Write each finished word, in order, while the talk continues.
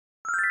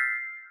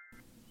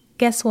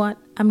Guess what?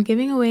 I'm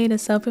giving away the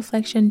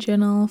Self-Reflection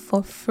Journal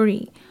for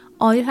free.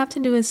 All you have to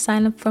do is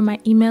sign up for my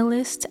email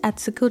list at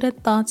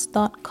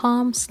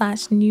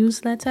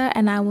secludedthoughts.com/newsletter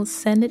and I will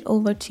send it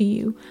over to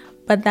you.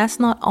 But that's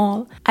not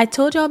all. I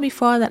told y'all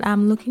before that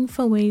I'm looking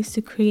for ways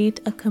to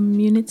create a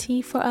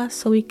community for us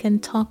so we can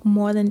talk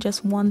more than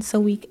just once a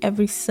week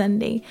every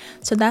Sunday.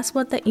 So that's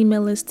what the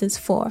email list is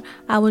for.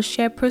 I will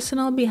share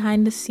personal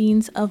behind the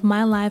scenes of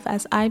my life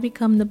as I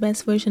become the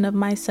best version of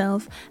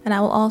myself, and I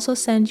will also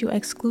send you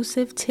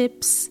exclusive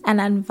tips and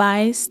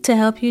advice to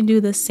help you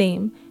do the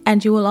same.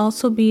 And you will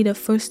also be the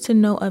first to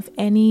know of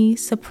any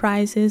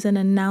surprises and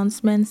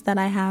announcements that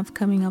I have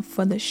coming up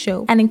for the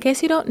show. And in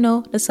case you don't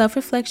know, the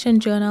Self-Reflection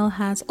Journal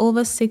has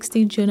over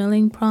 60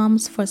 journaling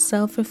prompts for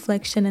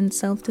self-reflection and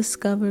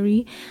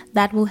self-discovery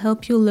that will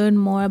help you learn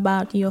more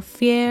about your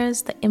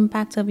fears, the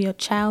impact of your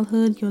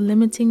childhood, your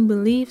limiting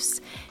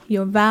beliefs,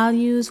 your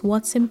values,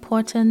 what's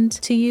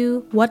important to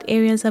you, what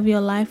areas of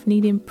your life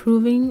need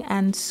improving,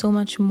 and so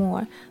much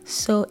more.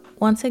 So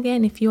once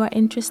again, if you are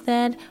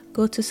interested,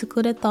 go to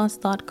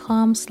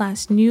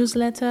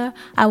secludedthoughts.com/newsletter.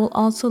 I will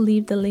also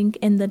leave the link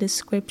in the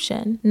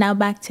description. Now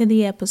back to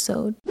the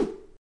episode.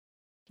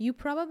 You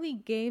probably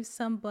gave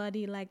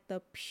somebody like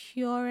the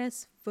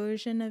purest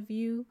version of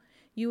you.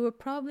 You were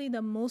probably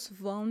the most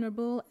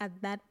vulnerable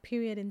at that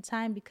period in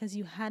time because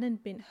you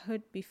hadn't been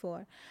hurt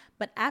before.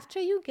 But after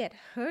you get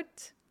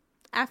hurt,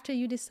 after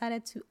you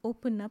decided to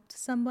open up to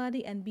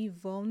somebody and be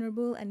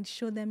vulnerable and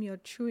show them your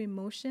true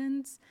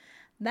emotions,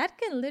 that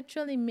can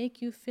literally make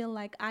you feel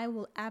like I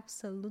will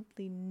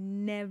absolutely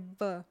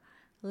never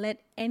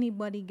let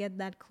anybody get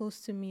that close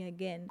to me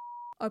again.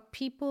 Or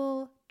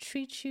people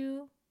treat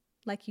you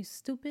like you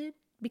stupid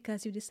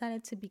because you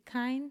decided to be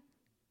kind,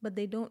 but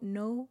they don't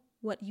know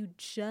what you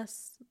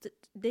just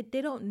they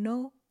don't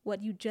know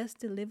what you just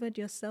delivered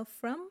yourself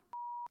from.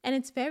 And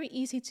it's very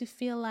easy to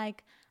feel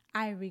like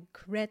I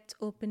regret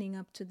opening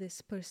up to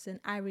this person.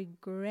 I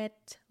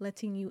regret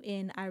letting you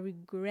in. I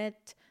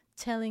regret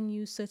telling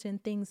you certain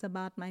things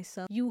about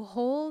myself. You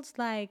hold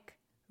like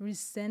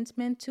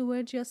resentment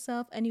towards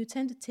yourself and you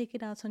tend to take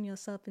it out on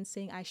yourself and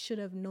saying, I should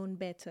have known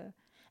better.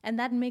 And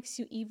that makes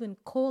you even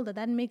colder.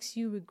 That makes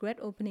you regret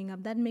opening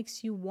up. That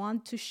makes you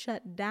want to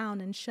shut down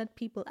and shut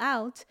people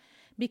out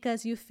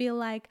because you feel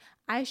like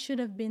I should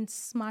have been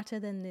smarter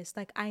than this.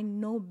 Like I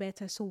know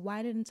better. So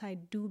why didn't I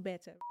do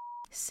better?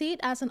 See it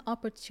as an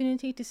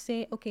opportunity to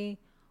say, okay,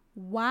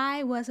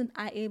 why wasn't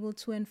I able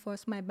to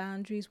enforce my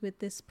boundaries with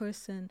this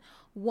person?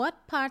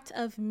 What part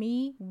of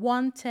me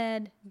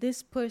wanted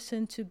this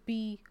person to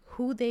be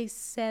who they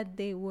said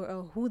they were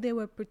or who they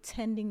were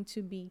pretending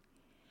to be?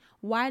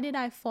 Why did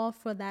I fall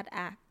for that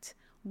act?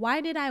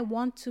 Why did I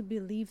want to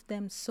believe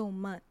them so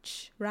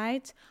much,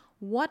 right?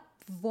 What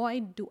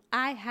void do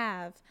I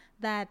have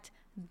that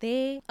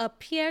they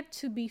appear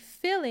to be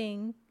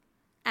filling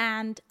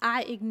and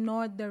I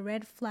ignored the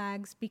red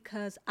flags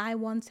because I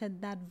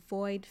wanted that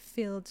void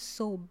filled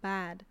so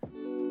bad?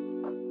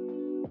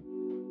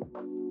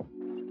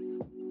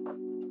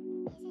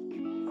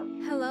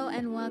 Hello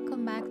and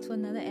welcome back to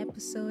another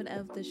episode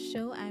of the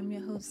show. I'm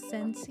your host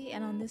Sensi,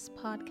 and on this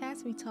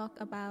podcast we talk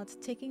about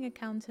taking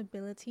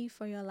accountability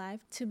for your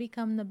life to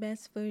become the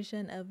best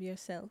version of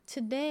yourself.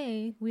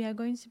 Today we are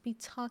going to be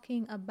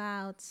talking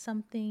about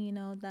something,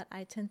 that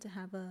I tend to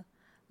have a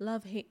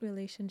love-hate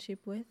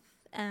relationship with,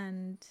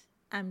 and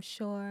I'm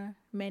sure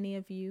many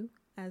of you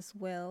as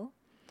well.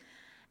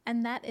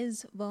 And that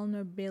is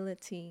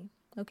vulnerability.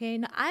 Okay,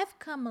 now I've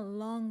come a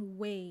long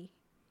way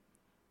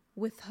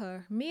with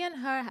her. Me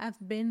and her have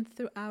been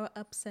through our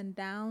ups and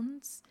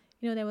downs.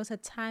 There was a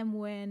time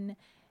when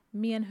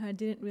me and her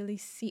didn't really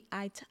see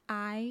eye to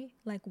eye.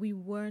 Like we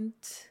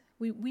weren't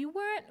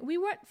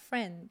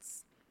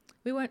friends.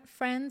 We weren't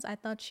friends. I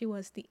thought she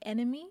was the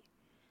enemy.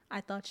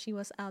 I thought she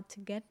was out to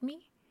get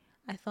me.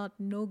 I thought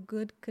no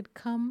good could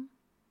come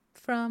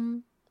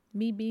from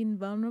me being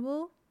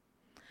vulnerable.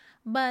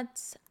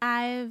 But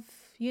I've,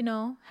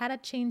 had a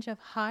change of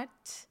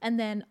heart. And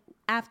then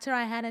after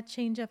I had a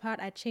change of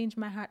heart, I changed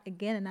my heart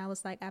again. And I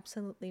was like,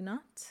 absolutely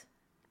not.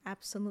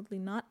 Absolutely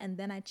not. And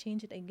then I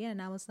changed it again.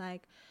 And I was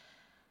like,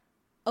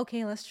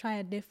 okay, let's try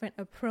a different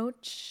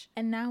approach.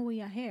 And now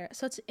we are here.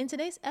 So in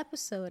today's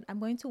episode, I'm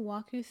going to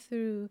walk you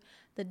through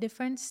the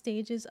different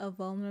stages of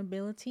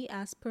vulnerability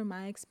as per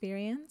my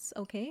experience.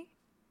 Okay?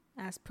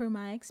 As per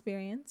my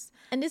experience.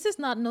 And this is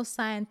not no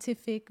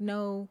scientific,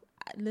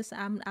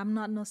 listen, I'm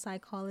not no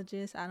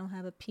psychologist. I don't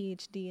have a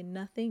PhD in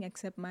nothing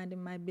except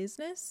minding my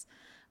business.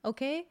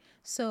 Okay,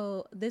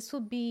 so this will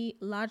be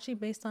largely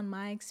based on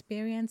my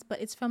experience, but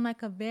it's from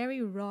like a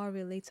very raw,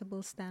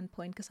 relatable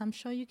standpoint because I'm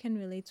sure you can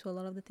relate to a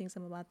lot of the things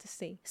I'm about to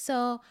say.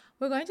 So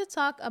we're going to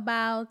talk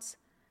about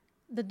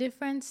the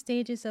different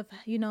stages of,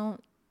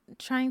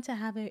 trying to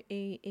have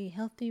a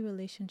healthy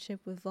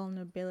relationship with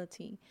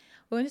vulnerability.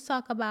 We're going to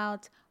talk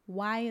about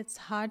why it's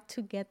hard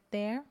to get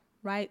there,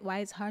 right? Why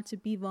it's hard to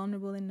be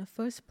vulnerable in the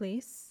first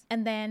place,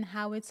 and then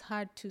how it's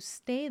hard to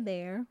stay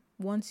there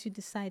once you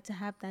decide to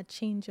have that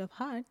change of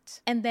heart,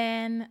 and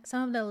then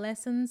some of the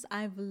lessons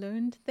I've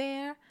learned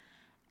there,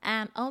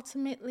 and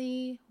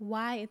ultimately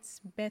why it's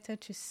better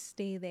to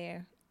stay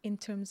there in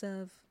terms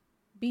of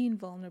being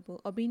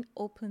vulnerable or being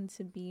open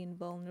to being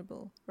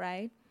vulnerable,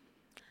 right?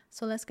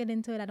 So let's get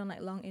into it. I don't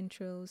like long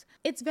intros.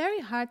 It's very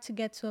hard to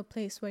get to a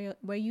place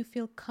where you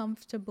feel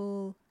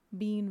comfortable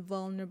being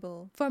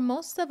vulnerable. For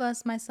most of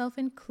us, myself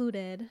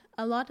included,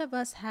 a lot of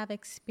us have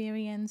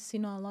experienced, a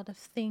lot of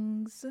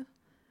things,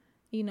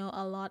 a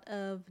lot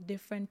of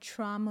different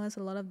traumas,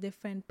 a lot of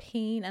different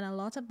pain, and a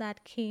lot of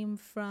that came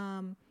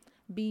from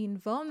being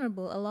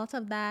vulnerable. A lot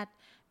of that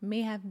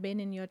may have been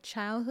in your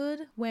childhood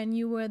when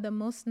you were the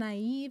most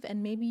naive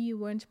and maybe you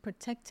weren't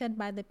protected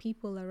by the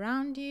people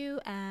around you,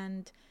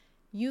 and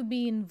you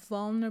being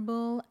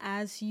vulnerable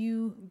as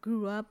you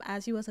grew up,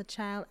 as you was a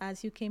child,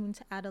 as you came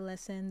into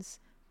adolescence,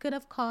 could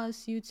have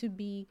caused you to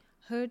be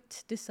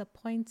hurt,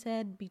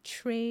 disappointed,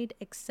 betrayed,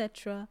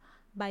 etc.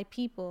 by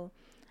people.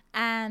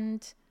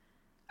 And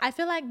I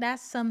feel like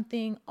that's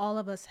something all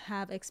of us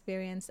have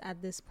experienced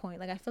at this point.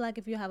 Like, I feel like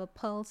if you have a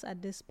pulse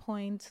at this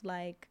point,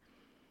 like,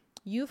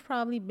 you've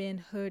probably been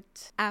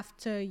hurt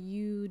after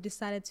you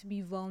decided to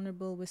be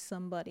vulnerable with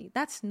somebody.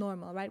 That's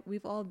normal, right?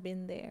 We've all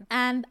been there.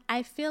 And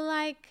I feel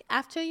like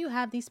after you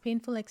have these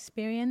painful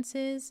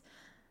experiences,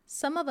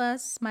 some of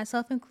us,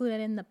 myself included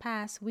in the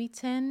past, we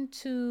tend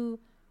to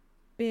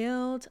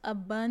build a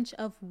bunch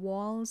of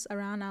walls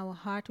around our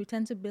heart. We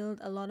tend to build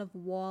a lot of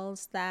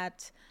walls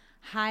that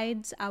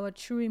hides our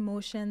true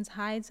emotions,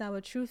 hides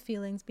our true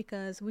feelings,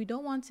 because we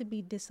don't want to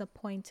be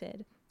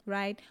disappointed,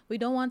 right? We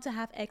don't want to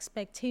have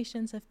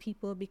expectations of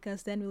people,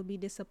 because then we'll be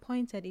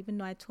disappointed. Even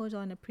though I told you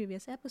in a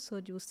previous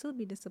episode, you will still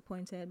be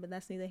disappointed, but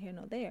that's neither here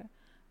nor there.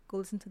 Go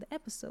listen to the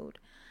episode.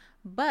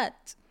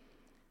 But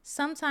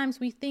sometimes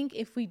we think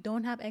if we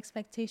don't have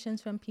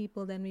expectations from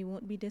people, then we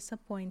won't be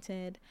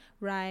disappointed,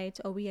 right?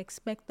 Or we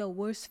expect the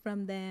worst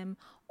from them,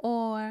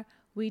 or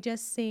we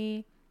just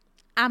say,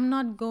 I'm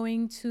not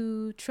going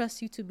to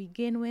trust you to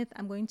begin with.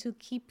 I'm going to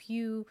keep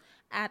you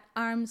at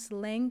arm's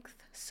length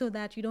so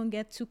that you don't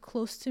get too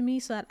close to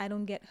me, so that I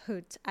don't get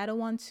hurt. I don't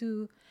want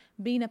to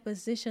be in a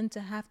position to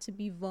have to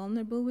be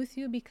vulnerable with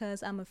you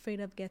because I'm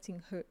afraid of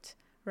getting hurt,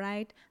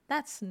 right?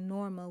 That's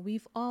normal.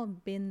 We've all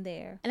been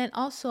there. And then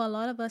also, a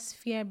lot of us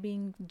fear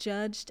being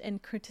judged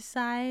and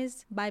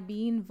criticized by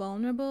being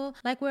vulnerable.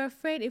 Like, we're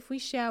afraid if we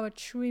share our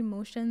true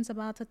emotions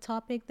about a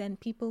topic, then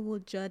people will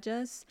judge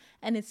us,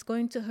 and it's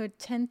going to hurt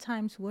 10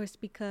 times worse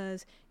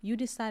because you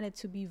decided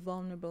to be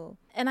vulnerable.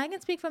 And I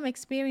can speak from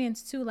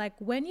experience too. Like,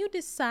 when you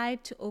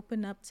decide to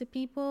open up to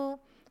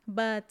people,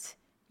 but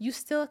you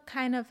still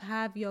kind of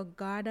have your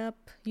guard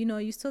up,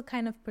 you still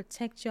kind of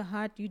protect your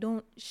heart. You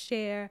don't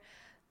share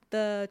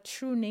the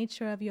true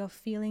nature of your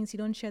feelings. You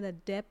don't share the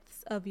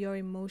depths of your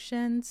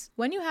emotions.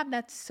 When you have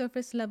that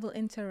surface level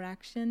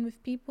interaction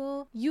with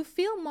people, you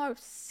feel more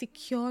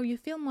secure, you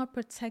feel more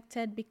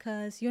protected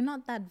because you're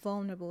not that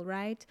vulnerable,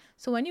 right?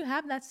 So when you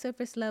have that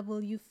surface level,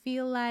 you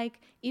feel like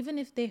even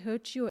if they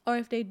hurt you, or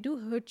if they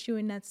do hurt you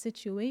in that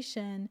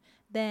situation,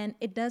 then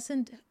it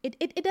doesn't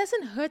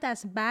hurt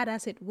as bad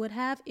as it would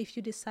have if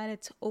you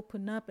decided to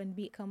open up and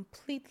be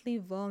completely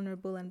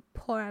vulnerable and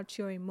pour out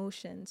your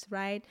emotions,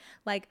 right?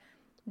 Like,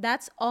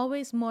 that's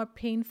always more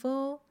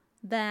painful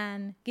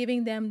than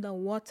giving them the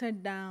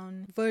watered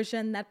down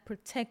version that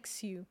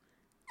protects you.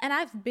 And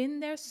I've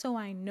been there, so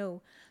I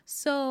know.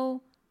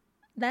 So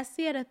that's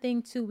the other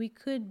thing too. We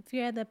could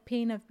fear the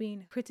pain of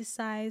being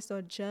criticized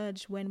or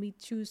judged when we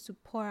choose to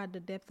pour out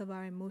the depth of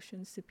our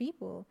emotions to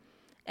people.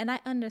 And I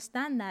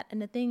understand that.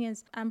 And the thing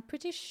is, I'm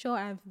pretty sure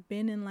I've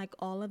been in like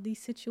all of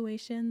these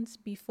situations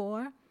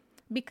before.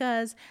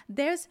 Because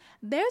there's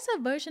a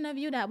version of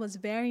you that was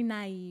very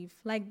naive.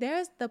 Like,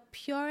 there's the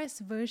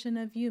purest version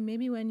of you,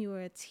 maybe when you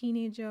were a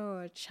teenager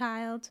or a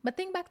child. But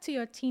think back to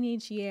your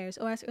teenage years,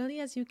 or as early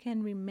as you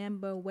can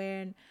remember,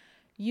 when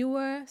you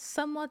were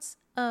somewhat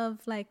of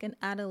like an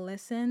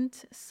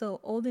adolescent, so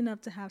old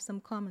enough to have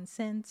some common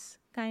sense,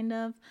 kind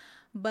of,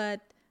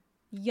 but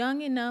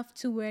young enough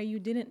to where you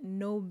didn't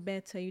know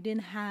better. You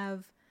didn't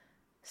have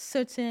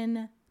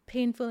certain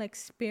painful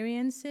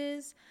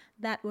experiences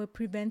that were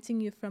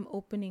preventing you from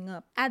opening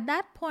up. At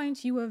that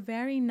point, you were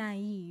very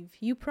naive.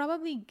 You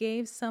probably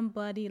gave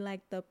somebody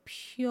like the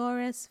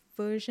purest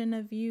version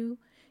of you.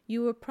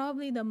 You were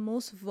probably the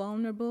most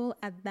vulnerable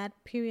at that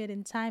period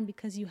in time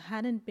because you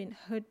hadn't been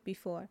hurt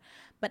before.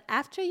 But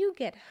after you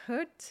get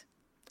hurt,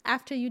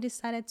 after you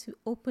decided to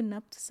open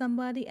up to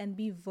somebody and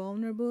be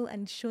vulnerable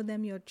and show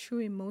them your true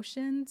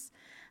emotions,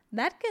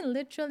 that can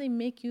literally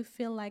make you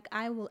feel like,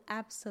 I will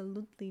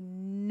absolutely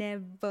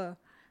never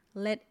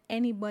let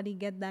anybody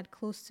get that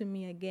close to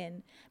me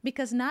again.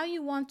 Because now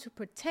you want to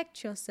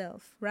protect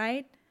yourself,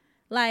 right?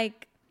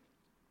 Like,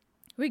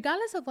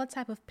 regardless of what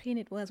type of pain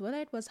it was, whether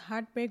it was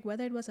heartbreak,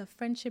 whether it was a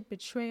friendship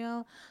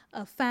betrayal,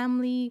 a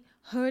family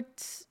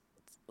hurt,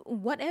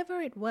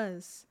 whatever it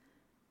was,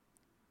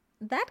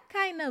 that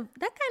kind of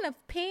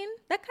pain,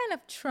 that kind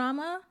of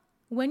trauma,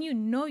 when you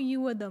know you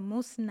were the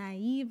most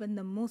naive and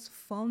the most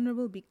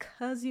vulnerable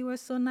because you were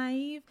so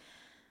naive,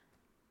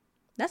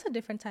 that's a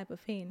different type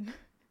of pain.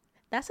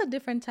 That's a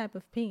different type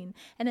of pain.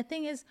 And the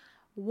thing is,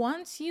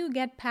 once you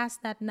get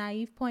past that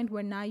naive point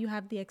where now you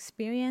have the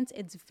experience,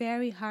 it's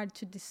very hard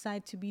to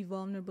decide to be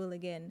vulnerable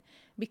again,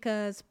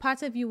 because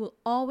part of you will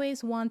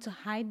always want to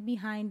hide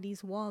behind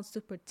these walls to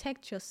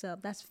protect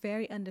yourself. That's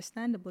very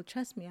understandable.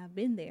 Trust me, I've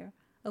been there.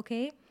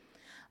 Okay.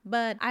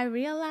 But I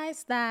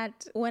realized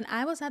that when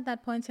I was at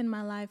that point in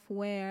my life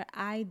where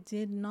I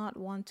did not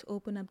want to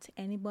open up to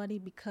anybody,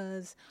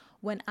 because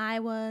when I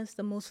was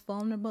the most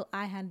vulnerable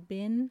I had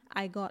been,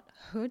 I got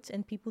hurt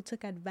and people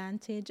took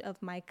advantage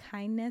of my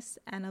kindness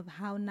and of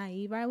how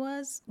naive I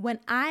was. When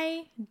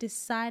I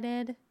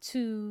decided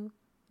to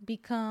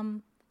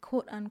become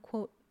quote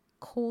unquote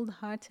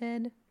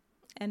cold-hearted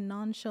and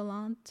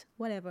nonchalant,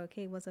 whatever,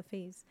 okay, it was a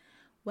phase.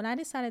 When I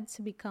decided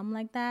to become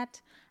like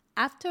that,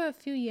 after a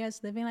few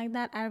years living like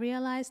that, I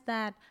realized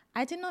that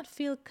I did not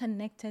feel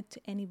connected to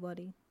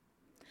anybody.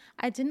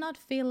 I did not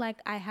feel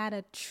like I had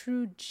a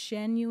true,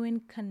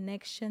 genuine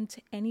connection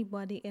to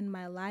anybody in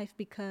my life,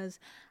 because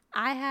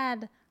I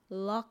had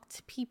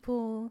locked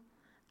people,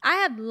 I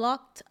had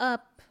locked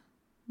up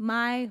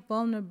my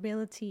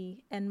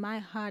vulnerability and my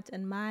heart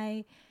and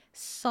my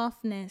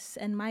softness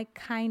and my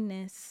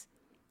kindness.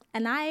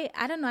 And I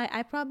don't know,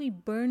 I probably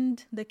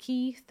burned the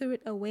key, threw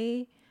it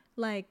away.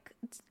 Like,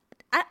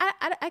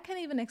 I can't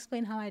even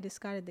explain how I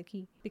discarded the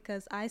key,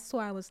 because I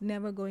swore I was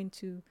never going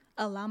to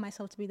allow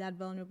myself to be that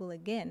vulnerable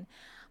again.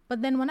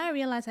 But then when I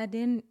realized I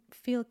didn't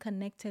feel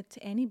connected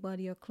to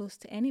anybody or close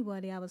to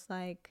anybody, I was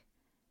like,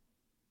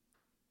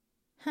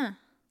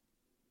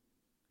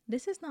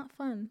 this is not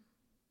fun.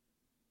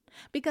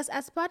 Because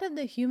as part of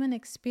the human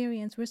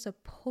experience, we're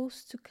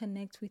supposed to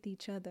connect with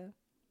each other.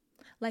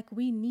 Like,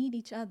 we need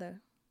each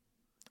other.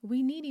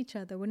 We need each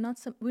other. We're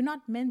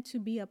not meant to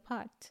be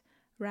apart.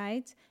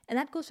 Right? And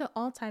that goes for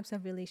all types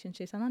of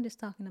relationships. I'm not just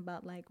talking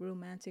about like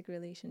romantic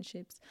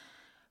relationships.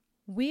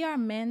 We are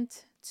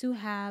meant to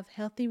have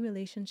healthy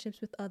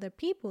relationships with other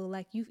people.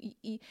 Like,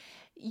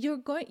 you're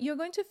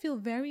going to feel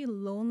very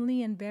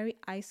lonely and very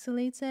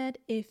isolated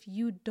if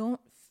you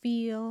don't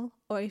feel,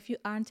 or if you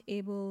aren't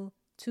able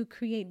to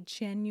create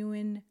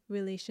genuine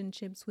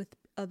relationships with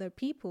other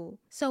people.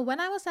 So when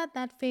I was at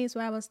that phase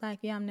where I was like,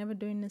 yeah, I'm never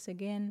doing this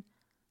again,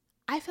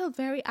 I felt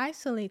very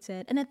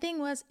isolated. And the thing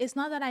was, it's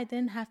not that I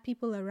didn't have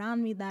people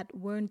around me that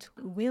weren't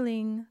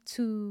willing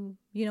to,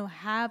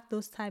 have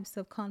those types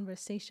of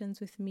conversations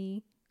with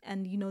me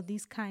and,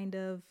 these kind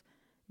of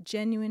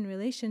genuine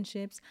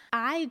relationships.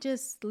 I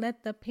just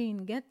let the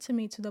pain get to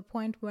me to the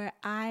point where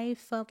I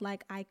felt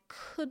like I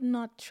could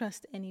not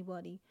trust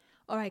anybody,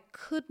 or I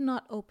could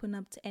not open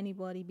up to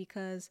anybody,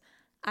 because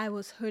I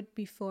was hurt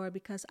before,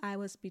 because I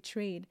was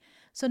betrayed.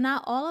 So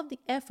now all of the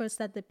efforts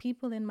that the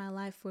people in my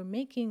life were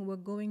making were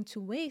going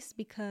to waste,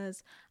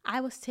 because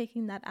I was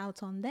taking that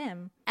out on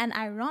them. And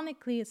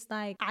ironically, it's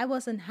like I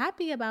wasn't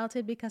happy about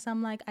it, because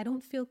I'm like, I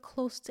don't feel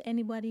close to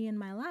anybody in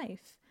my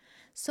life.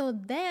 So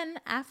then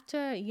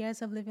after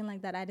years of living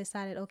like that, I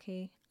decided,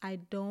 okay, I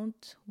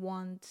don't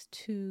want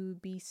to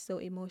be so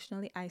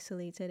emotionally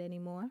isolated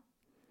anymore.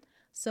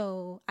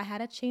 So I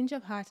had a change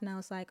of heart, and I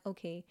was like,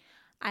 okay,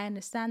 I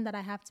understand that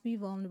I have to be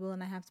vulnerable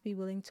and I have to be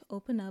willing to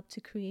open up to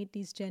create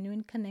these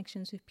genuine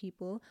connections with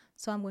people.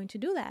 So I'm going to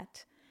do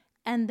that.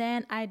 And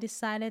then I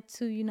decided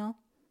to,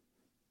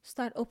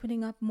 start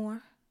opening up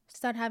more,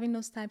 start having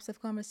those types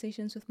of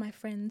conversations with my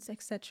friends,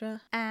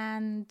 etc.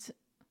 And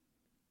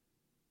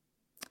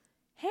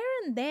here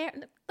and there,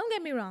 don't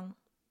get me wrong,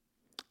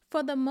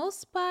 for the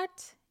most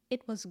part,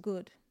 it was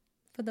good.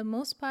 For the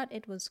most part,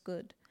 it was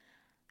good.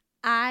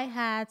 I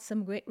had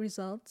some great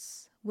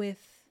results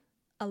with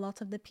a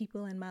lot of the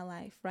people in my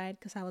life, right?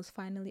 Because I was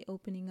finally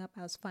opening up.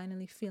 I was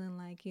finally feeling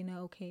like,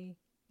 okay,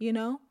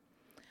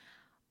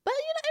 But,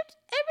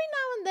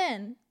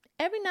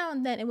 every now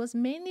and then, it was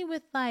mainly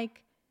with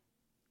like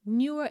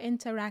newer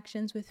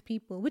interactions with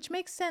people, which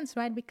makes sense,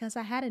 right? Because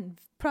I hadn't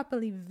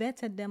properly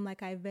vetted them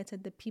like I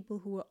vetted the people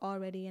who were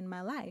already in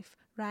my life,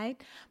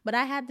 right? But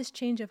I had this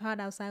change of heart.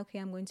 I was like, okay,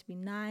 I'm going to be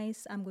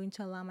nice. I'm going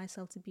to allow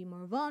myself to be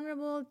more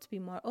vulnerable, to be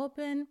more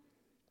open.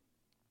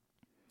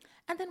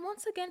 And then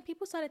once again,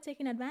 people started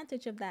taking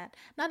advantage of that.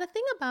 Now, the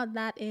thing about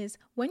that is,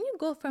 when you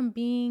go from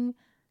being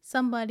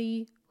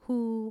somebody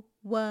who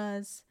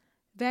was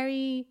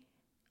very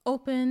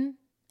open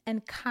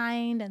and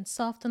kind and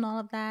soft and all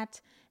of that,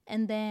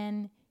 and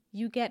then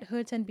you get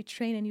hurt and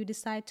betrayed and you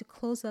decide to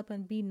close up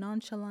and be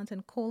nonchalant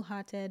and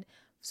cold-hearted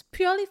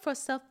purely for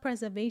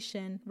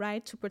self-preservation,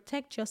 right? To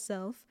protect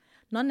yourself,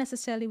 not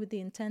necessarily with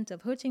the intent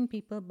of hurting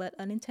people, but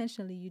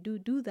unintentionally you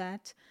do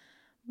that.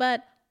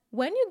 But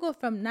when you go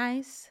from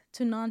nice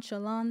to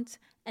nonchalant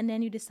and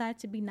then you decide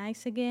to be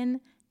nice again,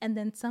 and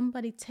then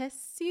somebody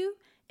tests you,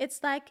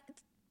 it's like,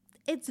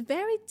 it's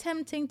very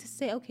tempting to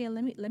say, okay,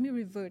 let me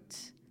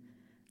revert.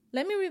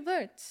 Let me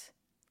revert.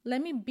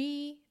 Let me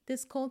be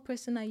this cold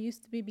person I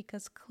used to be,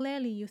 because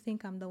clearly you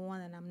think I'm the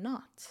one and I'm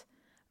not,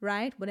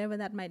 right? Whatever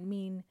that might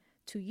mean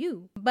to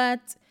you.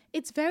 But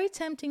it's very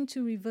tempting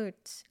to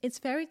revert. It's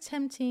very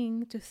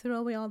tempting to throw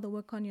away all the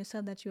work on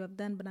yourself that you have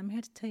done. But I'm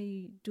here to tell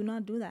you, do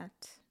not do that.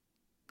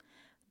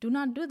 Do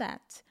not do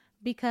that,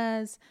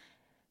 because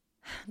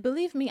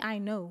believe me, I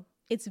know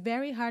It's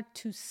very hard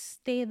to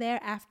stay there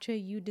after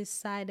you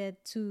decided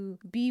to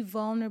be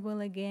vulnerable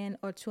again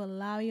or to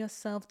allow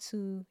yourself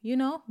to,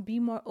 be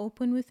more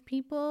open with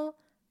people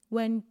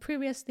when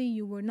previously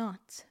you were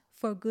not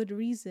for good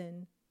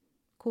reason,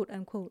 quote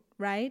unquote,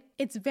 right?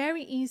 It's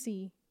very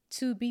easy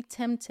to be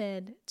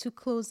tempted to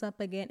close up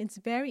again. It's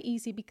very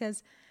easy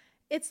because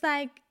it's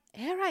like,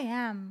 here I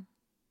am,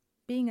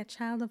 being a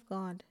child of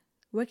God,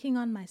 working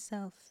on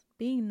myself,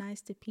 being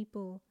nice to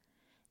people.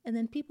 And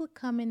then people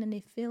come in and they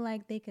feel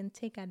like they can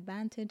take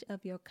advantage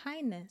of your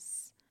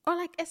kindness. Or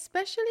like,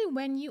 especially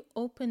when you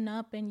open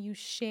up and you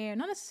share,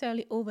 not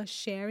necessarily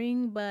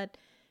oversharing, but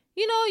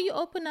you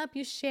open up,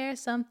 you share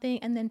something,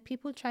 and then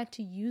people try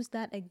to use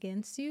that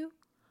against you.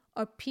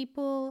 Or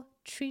people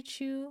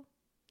treat you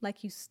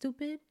like you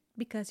stupid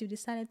because you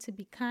decided to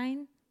be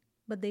kind,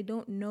 but they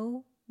don't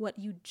know what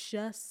you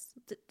just,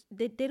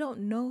 they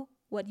don't know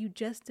what you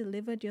just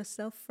delivered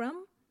yourself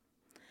from.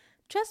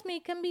 Trust me,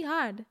 it can be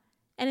hard.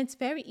 And it's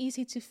very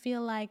easy to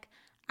feel like,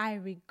 I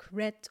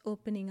regret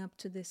opening up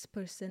to this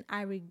person.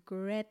 I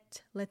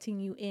regret letting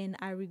you in.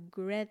 I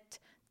regret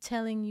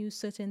telling you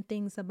certain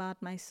things about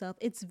myself.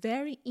 It's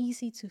very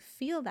easy to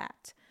feel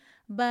that.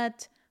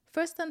 But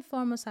first and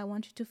foremost, I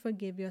want you to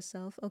forgive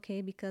yourself,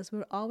 okay? Because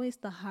we're always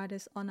the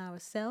hardest on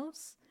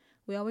ourselves.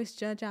 We always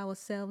judge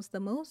ourselves the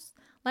most.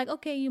 Like,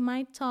 okay, you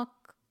might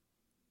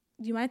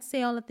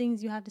say all the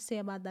things you have to say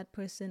about that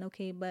person,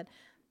 okay? But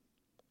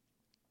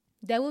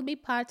there will be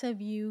part of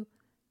you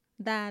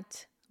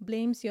that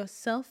blames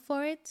yourself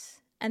for it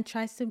and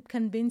tries to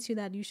convince you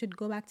that you should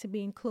go back to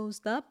being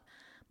closed up.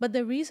 But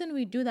the reason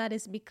we do that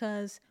is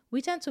because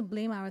we tend to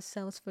blame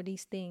ourselves for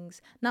these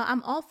things. Now,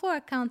 I'm all for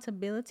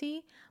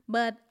accountability,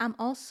 but I'm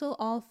also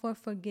all for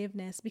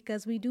forgiveness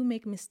because we do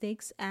make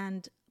mistakes,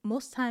 and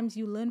most times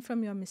you learn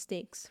from your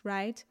mistakes,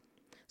 right?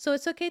 So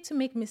it's okay to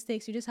make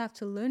mistakes. You just have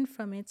to learn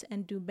from it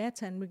and do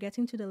better. And we're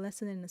getting to the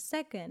lesson in a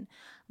second.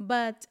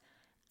 But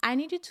I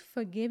need you to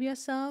forgive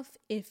yourself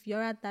if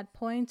you're at that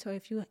point,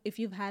 or if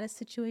you've had a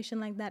situation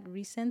like that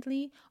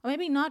recently, or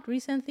maybe not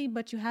recently,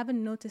 but you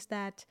haven't noticed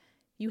that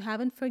you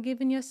haven't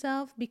forgiven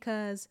yourself.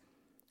 Because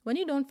when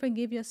you don't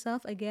forgive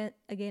yourself, again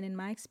in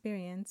my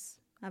experience,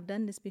 I've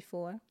done this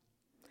before.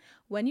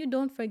 When you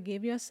don't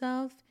forgive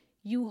yourself,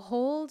 you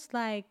hold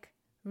like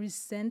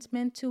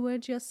resentment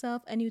towards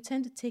yourself, and you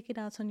tend to take it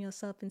out on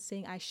yourself and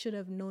saying, I should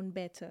have known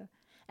better.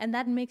 And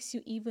that makes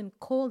you even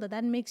colder.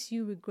 That makes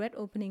you regret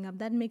opening up.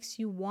 That makes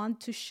you want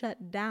to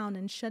shut down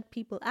and shut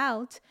people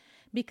out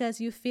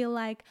because you feel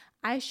like,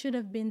 I should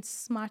have been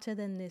smarter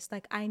than this.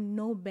 Like, I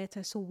know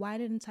better. So why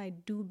didn't I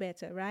do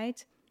better,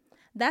 right?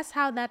 That's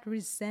how that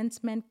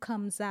resentment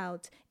comes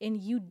out, in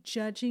you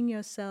judging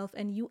yourself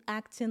and you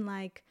acting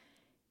like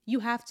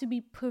you have to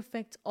be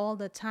perfect all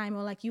the time,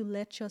 or like you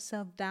let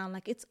yourself down.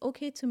 Like, it's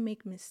okay to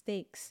make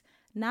mistakes.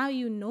 Now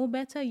you know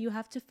better. You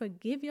have to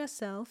forgive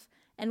yourself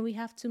and we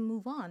have to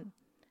move on.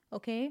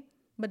 Okay?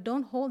 But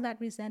don't hold that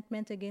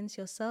resentment against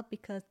yourself,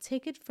 because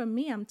take it from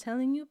me, I'm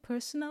telling you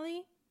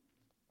personally,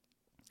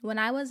 when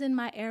I was in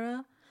my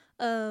era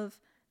of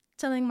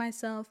telling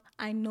myself,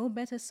 I know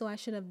better, so I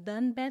should have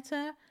done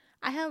better,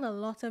 I held a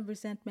lot of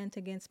resentment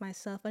against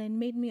myself, and it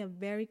made me a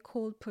very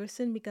cold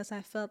person because I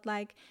felt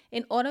like,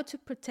 in order to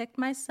protect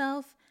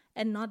myself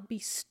and not be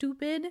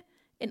stupid,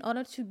 in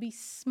order to be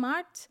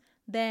smart,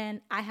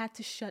 then I had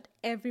to shut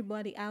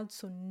everybody out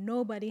so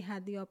nobody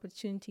had the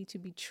opportunity to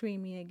betray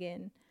me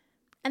again.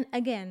 And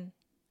again,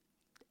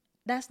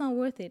 that's not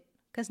worth it,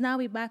 because now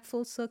we're back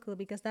full circle,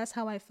 because that's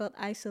how I felt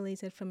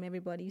isolated from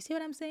everybody. You see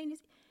what I'm saying?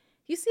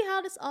 You see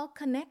how this all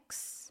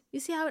connects?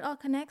 You see how it all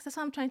connects? That's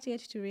what I'm trying to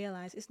get you to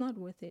realize. It's not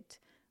worth it,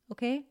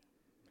 okay?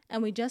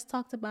 And we just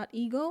talked about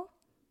ego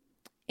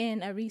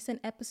in a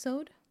recent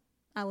episode.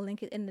 I will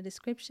link it in the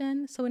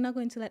description. So we're not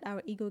going to let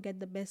our ego get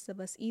the best of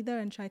us either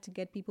and try to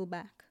get people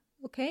back,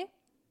 okay?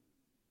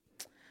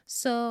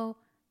 So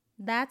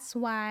that's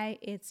why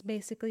it's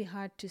basically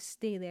hard to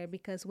stay there,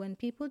 because when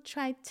people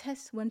try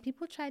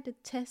to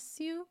test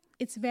you,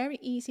 it's very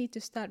easy to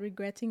start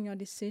regretting your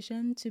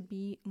decision to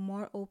be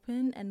more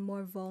open and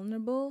more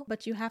vulnerable.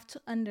 But you have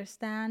to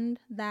understand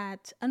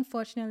that,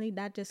 unfortunately,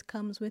 that just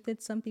comes with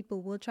it. Some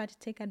people will try to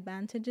take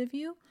advantage of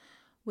you,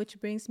 which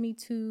brings me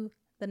to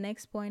the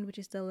next point, which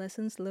is the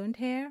lessons learned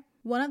here.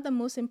 One of the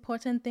most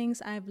important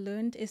things I've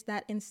learned is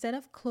that instead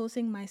of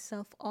closing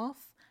myself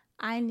off,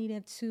 I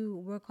needed to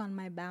work on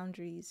my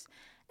boundaries.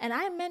 And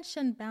I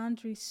mentioned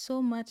boundaries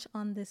so much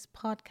on this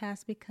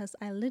podcast because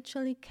I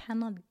literally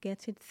cannot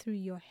get it through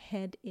your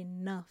head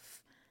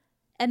enough.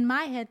 And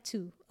my head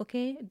too,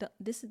 okay?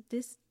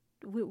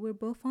 We're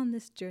both on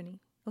this journey,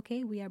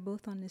 okay? We are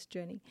both on this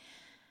journey.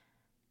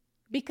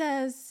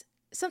 Because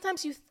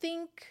sometimes you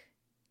think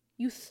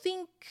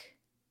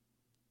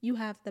you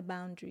have the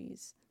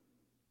boundaries.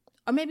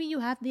 Or maybe you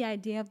have the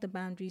idea of the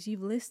boundaries.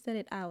 You've listed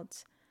it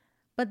out.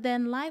 But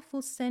then life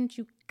will send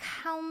you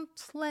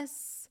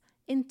countless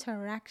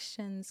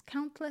interactions,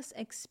 countless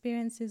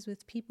experiences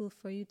with people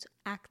for you to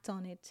act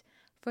on it,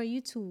 for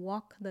you to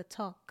walk the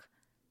talk.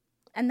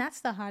 And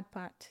that's the hard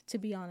part, to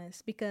be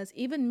honest, because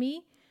even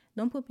me,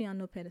 Don't put me on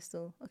no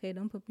pedestal. Okay,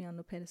 don't put me on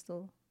no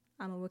pedestal.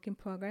 I'm a work in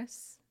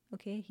progress.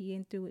 Okay, he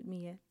ain't through with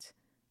me yet.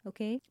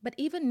 Okay, but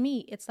even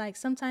me, it's like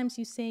sometimes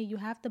you say you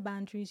have the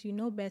boundaries, you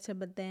know better,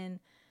 but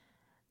then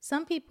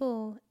some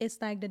people, it's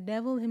like the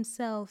devil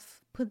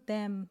himself put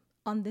them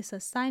on this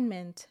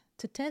assignment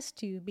to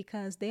test you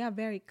because they are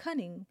very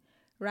cunning,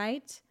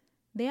 right?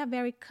 They are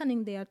very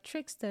cunning. They are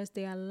tricksters.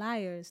 They are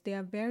liars. They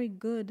are very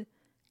good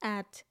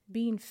at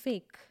being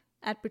fake,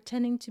 at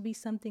pretending to be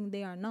something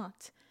they are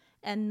not.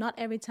 And not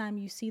every time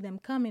you see them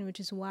coming, which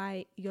is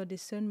why your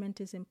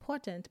discernment is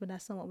important, but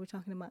that's not what we're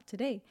talking about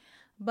today.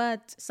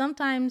 But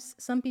sometimes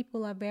some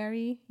people are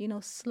very,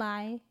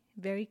 sly,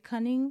 very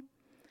cunning.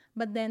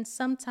 But then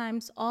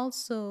sometimes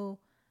also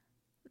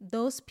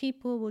those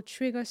people will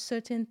trigger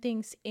certain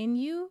things in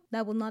you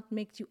that will not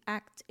make you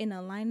act in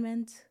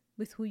alignment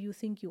with who you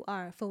think you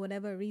are for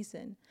whatever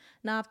reason.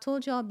 Now, I've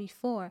told y'all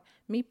before,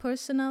 me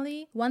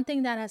personally, one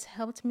thing that has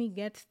helped me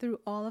get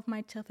through all of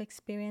my tough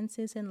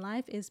experiences in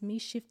life is me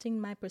shifting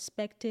my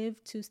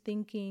perspective to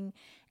thinking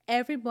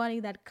everybody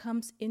that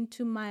comes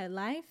into my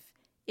life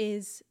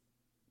is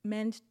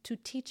meant to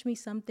teach me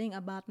something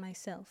about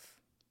myself.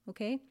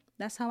 Okay?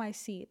 That's how I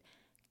see it.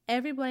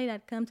 Everybody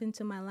that comes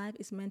into my life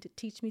is meant to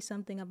teach me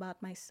something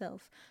about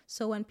myself.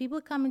 So when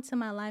people come into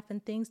my life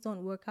and things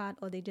don't work out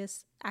or they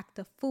just act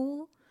a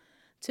fool,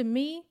 to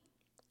me,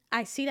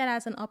 I see that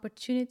as an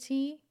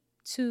opportunity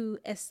to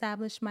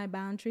establish my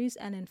boundaries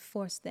and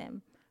enforce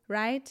them,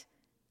 right?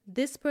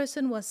 This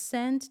person was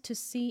sent to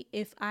see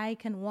if I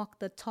can walk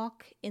the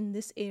talk in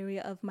this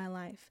area of my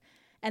life.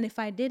 And if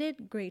I did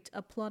it, great.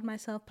 Applaud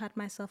myself, pat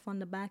myself on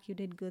the back. You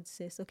did good,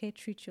 sis. Okay,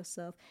 treat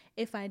yourself.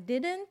 If I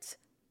didn't,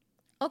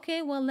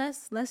 okay, well,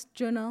 let's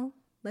journal.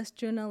 Let's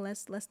journal.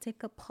 Let's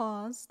take a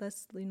pause.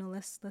 Let's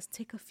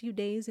take a few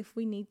days if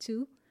we need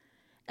to,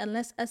 and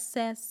let's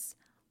assess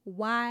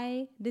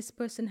why this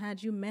person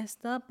had you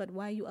messed up, but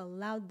why you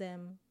allowed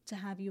them to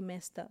have you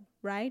messed up,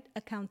 right?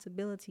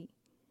 Accountability.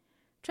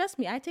 Trust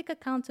me, I take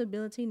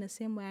accountability in the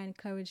same way I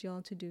encourage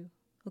y'all to do,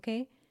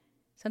 okay?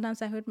 Sometimes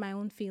I hurt my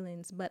own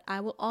feelings, but I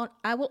will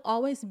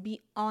always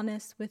be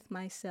honest with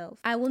myself.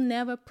 I will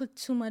never put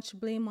too much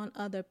blame on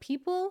other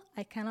people.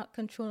 I cannot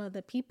control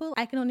other people.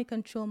 I can only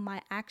control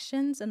my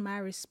actions and my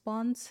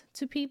response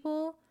to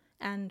people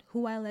and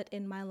who I let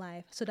in my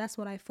life. So that's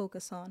what I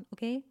focus on,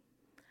 okay?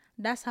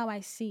 That's how I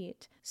see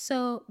it.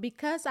 So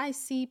because I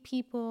see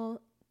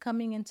people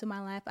coming into my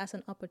life as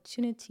an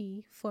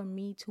opportunity for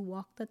me to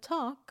walk the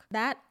talk,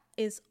 that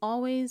is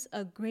always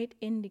a great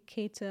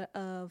indicator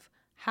of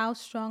how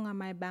strong are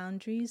my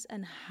boundaries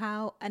and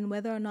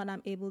whether or not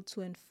I'm able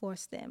to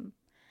enforce them.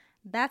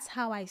 That's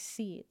how I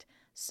see it.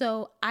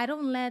 So I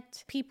don't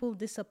let people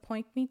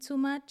disappoint me too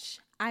much.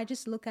 I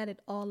just look at it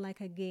all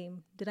like a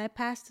game. Did I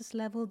pass this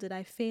level? Did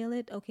I fail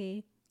it?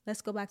 Okay,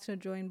 let's go back to the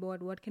drawing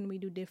board. What can we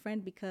do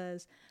different?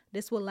 Because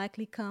this will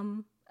likely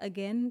come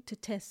again to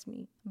test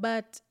me.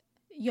 But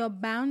your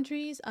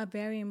boundaries are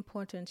very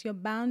important. Your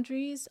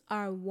boundaries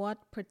are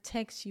what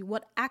protects you,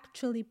 what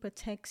actually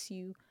protects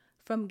you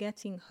from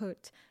getting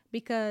hurt.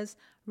 Because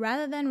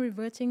rather than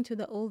reverting to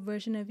the old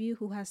version of you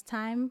who has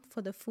time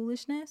for the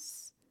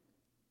foolishness,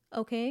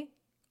 okay,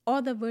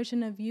 or the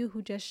version of you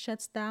who just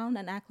shuts down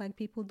and act like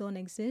people don't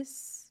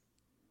exist,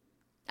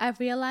 I've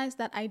realized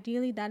that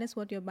ideally that is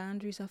what your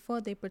boundaries are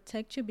for. They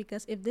protect you,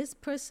 because if this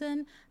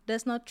person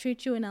does not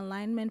treat you in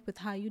alignment with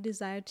how you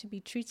desire to be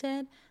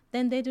treated,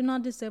 then they do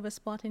not deserve a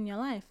spot in your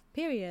life,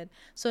 period.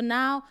 So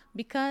now,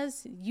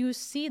 because you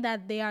see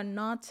that they are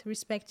not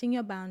respecting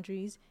your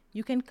boundaries,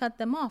 you can cut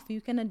them off.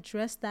 You can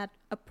address that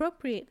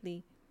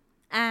appropriately.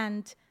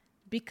 And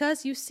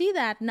because you see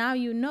that, now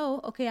you know,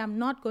 okay, I'm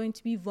not going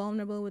to be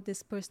vulnerable with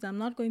this person. I'm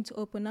not going to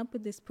open up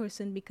with this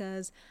person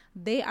because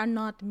they are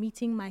not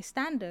meeting my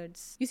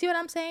standards. You see what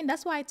I'm saying?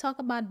 That's why I talk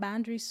about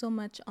boundaries so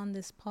much on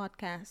this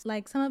podcast.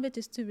 Like, some of it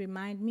is to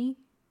remind me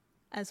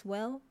as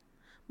well,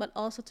 but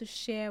also to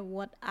share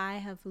what I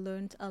have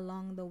learned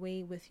along the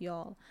way with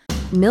y'all.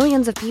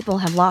 Millions of people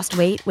have lost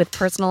weight with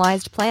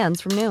personalized plans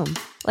from Noom.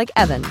 Like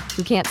Evan,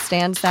 who can't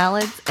stand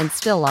salads and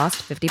still lost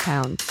 50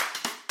 pounds.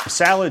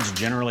 Salads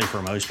generally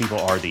for most people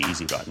are the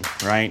easy button,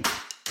 right?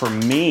 For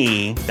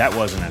me, that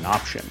wasn't an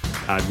option.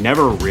 I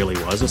never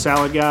really was a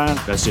salad guy.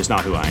 That's just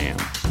not who I am.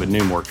 But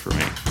Noom worked for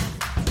me.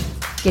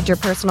 Get your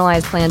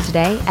personalized plan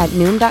today at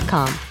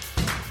Noom.com.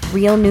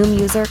 Real Noom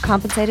user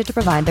compensated to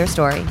provide their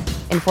story.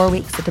 In 4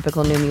 weeks, the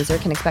typical Noom user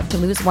can expect to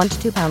lose 1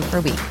 to 2 pounds per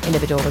week.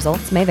 Individual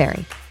results may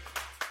vary.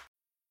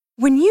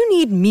 When you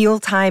need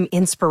mealtime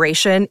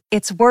inspiration,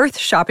 it's worth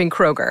shopping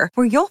Kroger,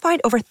 where you'll find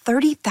over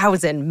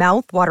 30,000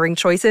 mouth-watering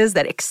choices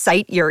that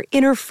excite your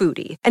inner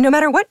foodie. And no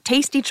matter what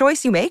tasty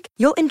choice you make,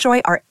 you'll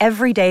enjoy our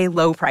everyday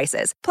low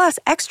prices, plus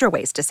extra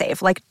ways to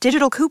save, like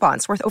digital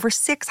coupons worth over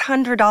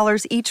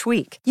 $600 each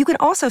week. You can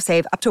also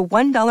save up to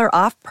 $1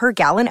 off per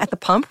gallon at the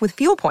pump with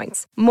fuel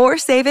points. More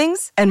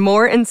savings and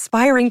more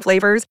inspiring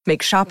flavors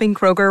make shopping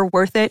Kroger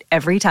worth it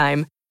every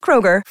time.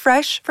 Kroger,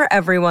 fresh for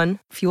everyone.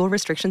 Fuel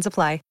restrictions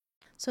apply.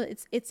 So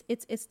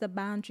it's the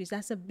boundaries.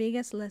 That's the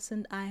biggest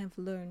lesson I have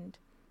learned,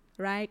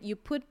 right? You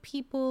put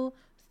people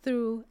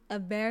through a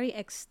very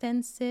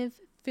extensive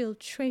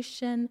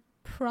filtration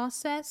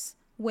process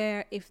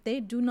where if they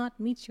do not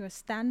meet your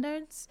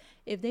standards,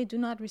 if they do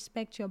not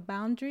respect your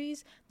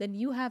boundaries, then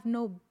you have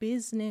no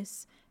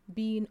business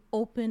being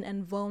open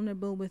and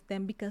vulnerable with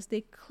them because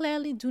they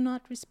clearly do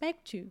not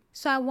respect you.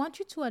 So I want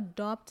you to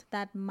adopt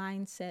that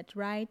mindset,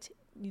 right?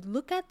 You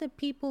look at the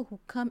people who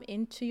come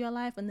into your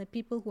life and the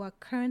people who are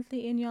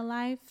currently in your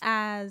life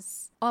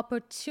as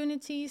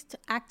opportunities to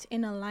act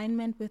in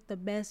alignment with the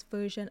best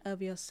version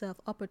of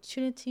yourself,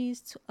 opportunities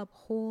to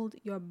uphold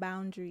your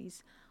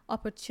boundaries,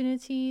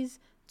 opportunities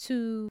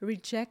to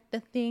reject the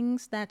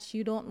things that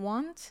you don't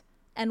want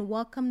and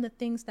welcome the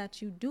things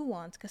that you do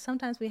want. Because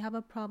sometimes we have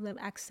a problem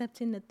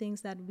accepting the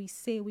things that we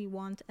say we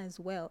want as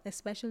well,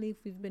 especially if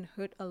we've been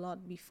hurt a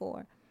lot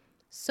before.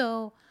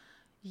 So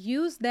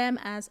use them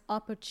as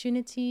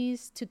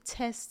opportunities to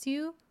test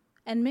you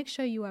and make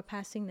sure you are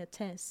passing the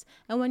test.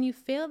 And when you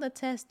fail the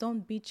test,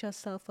 don't beat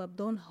yourself up.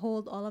 Don't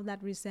hold all of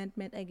that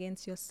resentment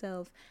against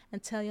yourself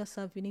and tell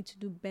yourself you need to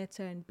do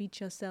better and beat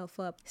yourself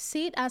up.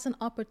 See it as an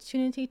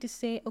opportunity to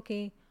say,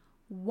 okay,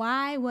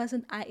 why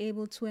wasn't I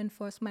able to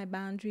enforce my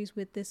boundaries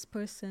with this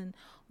person?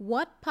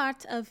 What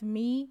part of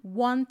me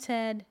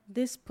wanted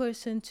this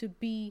person to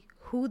be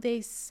who they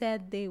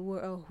said they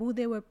were or who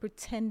they were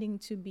pretending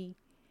to be?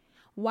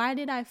 Why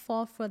did I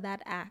fall for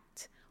that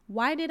act?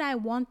 Why did I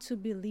want to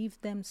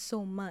believe them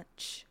so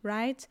much,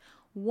 right?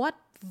 What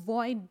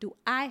void do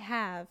I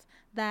have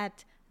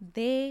that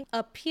they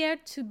appear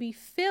to be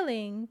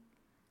filling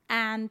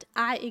and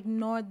I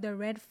ignored the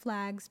red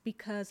flags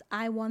because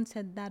I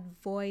wanted that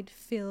void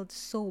filled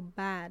so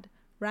bad,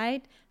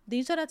 right?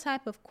 These are the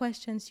type of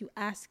questions you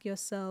ask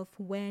yourself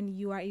when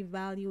you are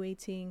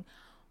evaluating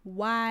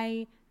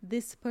why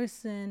this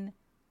person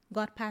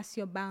got past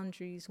your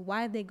boundaries,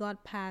 why they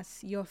got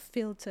past your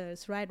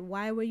filters, right?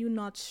 Why were you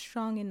not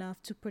strong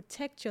enough to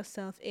protect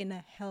yourself in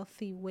a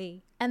healthy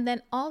way? And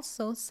then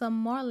also some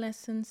more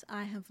lessons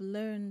I have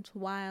learned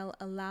while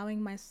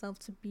allowing myself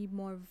to be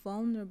more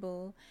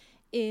vulnerable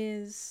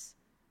is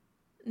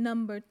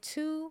number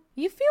 2,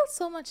 you feel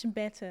so much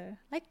better.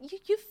 Like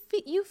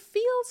you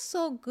feel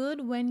so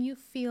good when you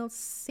feel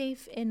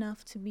safe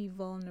enough to be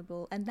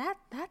vulnerable. And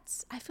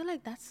that's I feel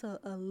like that's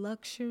a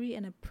luxury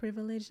and a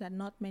privilege that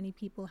not many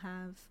people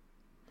have.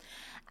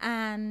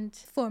 And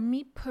for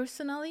me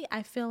personally,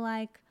 I feel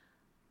like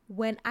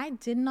when I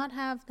did not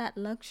have that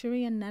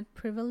luxury and that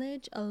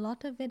privilege, a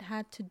lot of it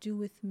had to do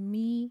with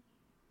me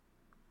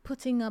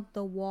putting up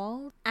the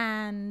wall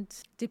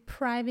and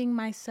depriving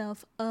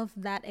myself of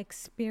that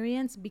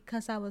experience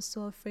because I was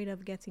so afraid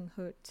of getting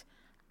hurt.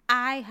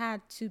 I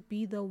had to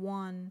be the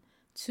one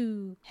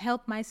to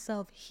help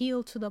myself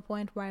heal to the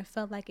point where I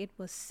felt like it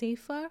was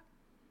safer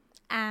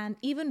and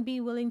even be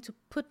willing to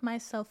put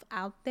myself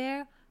out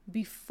there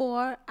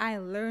before I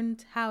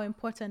learned how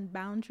important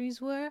boundaries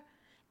were,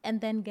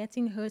 and then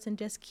getting hurt and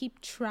just keep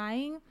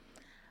trying.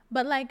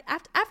 But like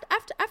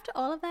after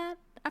all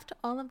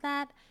of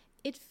that,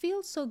 it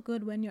feels so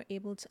good when you're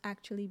able to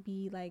actually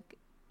be like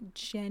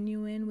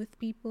genuine with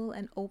people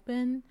and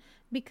open,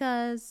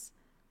 because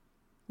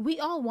we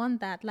all want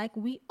that. Like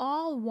we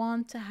all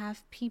want to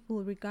have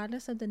people,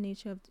 regardless of the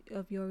nature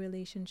of your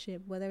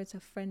relationship, whether it's a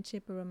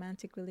friendship, a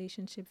romantic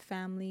relationship,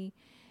 family,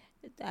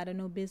 I don't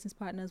know, business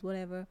partners,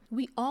 whatever.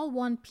 We all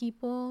want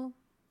people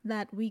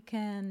that we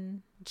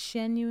can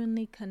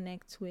genuinely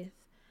connect with.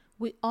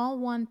 We all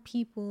want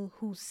people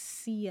who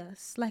see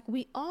us. Like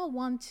we all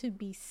want to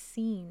be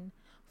seen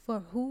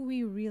for who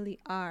we really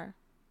are.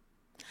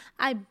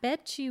 I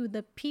bet you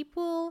the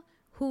people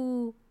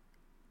who,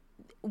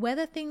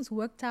 whether things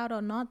worked out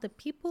or not, the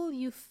people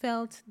you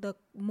felt the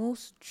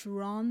most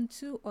drawn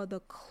to or the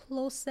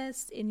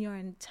closest in your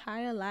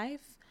entire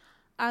life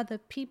are the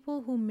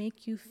people who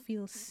make you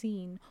feel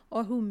seen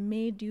or who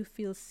made you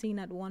feel seen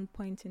at one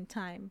point in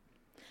time.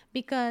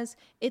 Because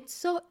it's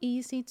so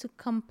easy to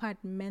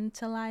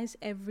compartmentalize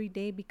every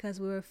day because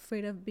we're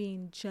afraid of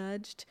being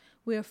judged.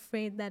 We're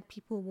afraid that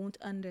people won't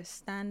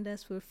understand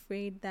us. We're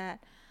afraid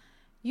that,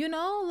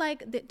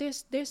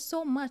 there's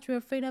so much. We're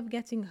afraid of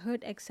getting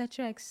hurt,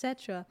 etc.,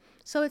 etc.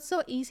 So it's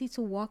so easy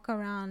to walk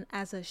around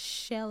as a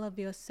shell of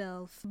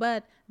yourself.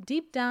 But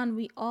deep down,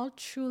 we all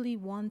truly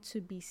want to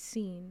be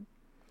seen.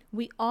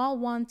 We all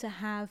want to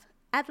have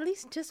at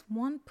least just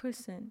one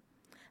person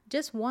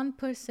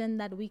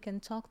that we can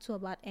talk to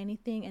about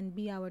anything and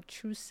be our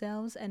true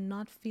selves and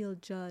not feel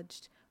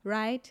judged,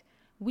 right?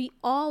 We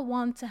all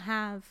want to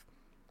have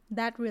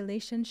that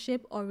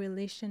relationship or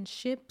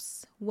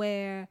relationships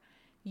where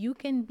you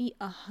can be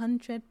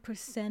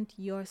 100%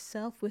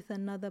 yourself with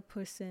another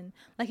person.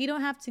 Like you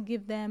don't have to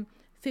give them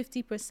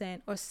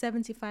 50% or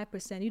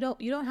 75%.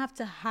 You don't have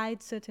to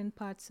hide certain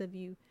parts of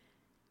you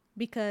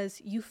because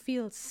you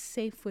feel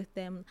safe with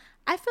them.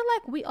 I feel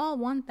like we all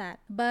want that,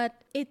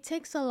 but it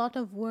takes a lot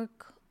of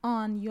work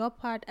on your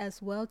part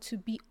as well to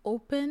be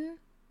open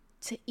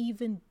to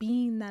even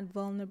being that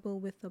vulnerable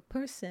with a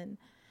person.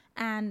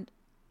 And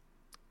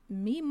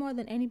me, more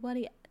than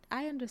anybody,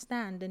 I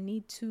understand the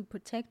need to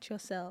protect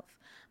yourself.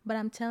 But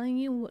I'm telling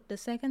you, the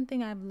second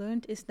thing I've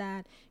learned is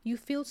that you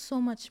feel so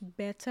much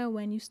better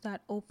when you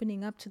start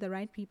opening up to the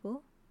right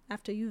people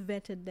after you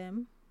vetted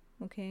them,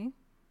 okay?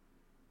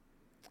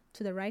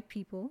 To the right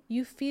people.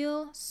 You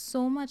feel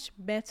so much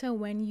better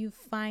when you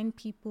find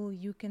people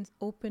you can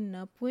open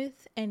up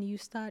with and you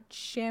start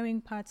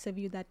sharing parts of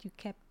you that you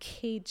kept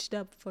caged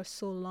up for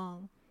so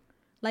long.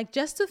 Like,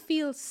 just to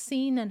feel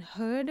seen and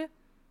heard,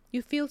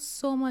 you feel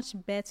so much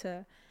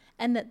better.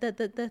 And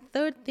the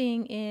third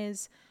thing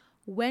is,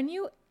 when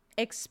you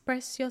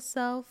express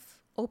yourself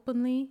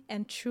openly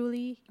and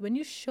truly, when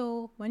you're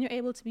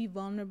able to be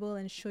vulnerable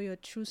and show your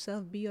true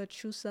self, be your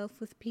true self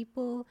with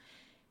people,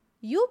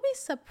 you'll be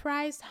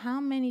surprised how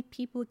many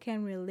people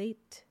can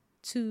relate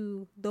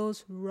to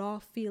those raw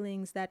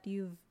feelings that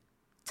you've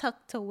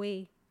tucked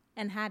away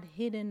and had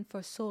hidden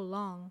for so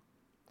long.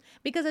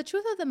 Because the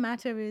truth of the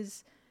matter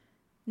is,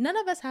 none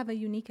of us have a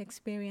unique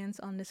experience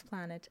on this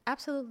planet.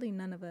 Absolutely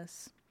none of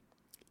us.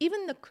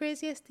 Even the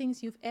craziest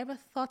things you've ever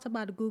thought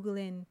about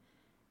Googling,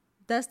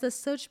 does the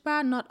search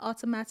bar not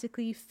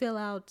automatically fill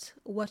out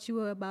what you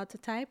were about to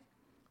type?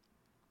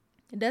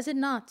 Does it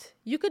not?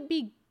 You could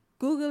be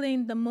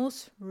Googling the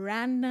most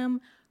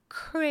random,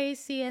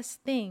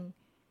 craziest thing,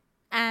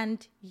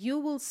 and you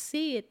will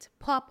see it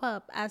pop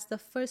up as the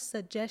first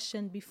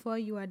suggestion before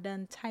you are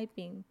done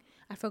typing.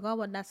 I forgot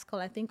what that's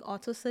called. I think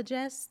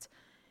auto-suggest.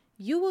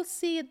 You will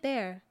see it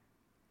there.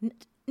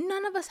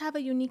 None of us have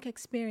a unique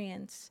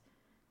experience.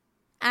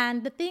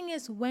 And the thing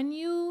is, when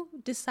you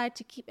decide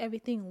to keep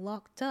everything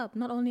locked up,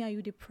 not only are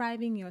you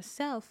depriving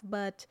yourself,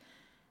 but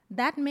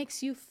that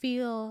makes you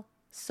feel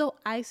so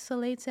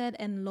isolated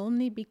and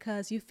lonely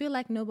because you feel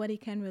like nobody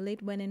can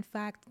relate, when in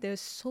fact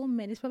there's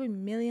probably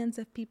millions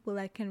of people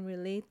that can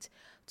relate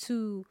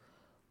to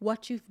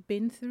what you've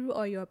been through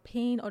or your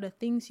pain or the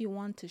things you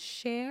want to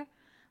share.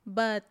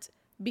 But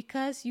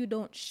because you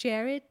don't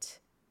share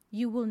it,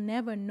 you will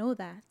never know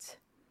that.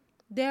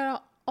 There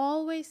are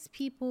always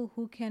people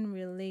who can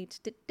relate.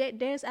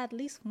 There's at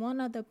least one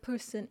other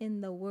person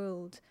in the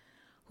world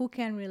who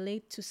can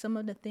relate to some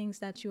of the things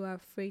that you are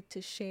afraid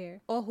to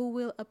share, or who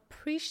will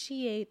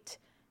appreciate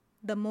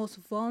the most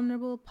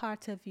vulnerable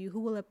part of you, who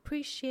will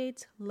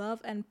appreciate, love,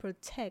 and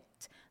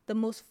protect the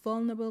most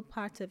vulnerable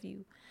part of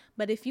you.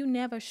 But if you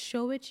never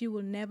show it, you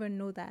will never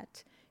know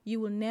that. You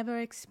will never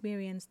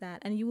experience that.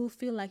 And you will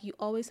feel like you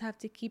always have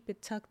to keep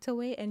it tucked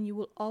away, and you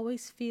will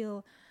always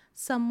feel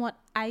somewhat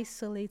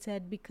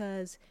isolated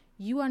because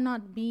you are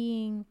not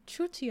being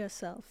true to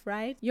yourself,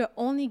 right? You're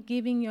only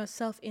giving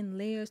yourself in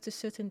layers to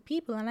certain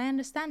people. And I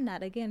understand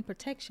that. Again,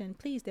 protection.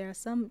 Please, there are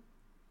some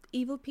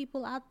evil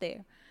people out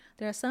there.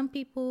 There are some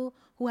people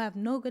who have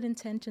no good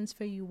intentions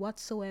for you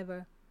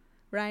whatsoever,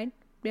 right?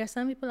 There are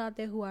some people out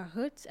there who are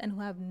hurt and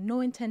who have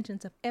no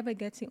intentions of ever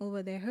getting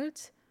over their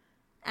hurt.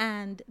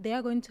 And they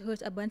are going to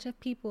hurt a bunch of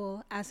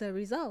people as a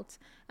result.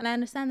 And I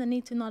understand the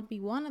need to not be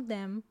one of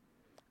them.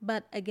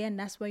 But again,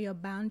 that's where your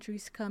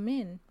boundaries come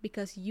in,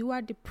 because you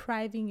are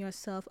depriving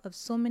yourself of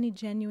so many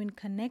genuine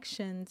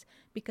connections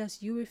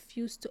because you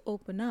refuse to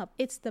open up.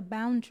 It's the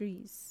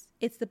boundaries.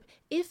 If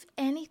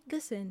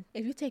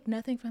you take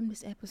nothing from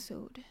this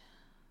episode,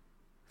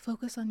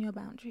 focus on your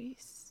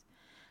boundaries.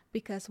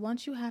 Because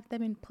once you have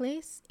them in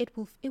place,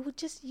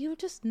 you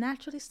just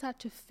naturally start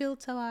to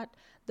filter out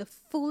the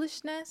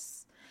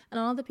foolishness and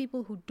all the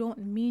people who don't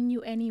mean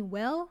you any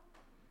well.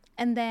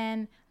 And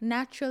then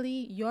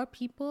naturally, your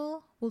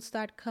people will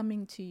start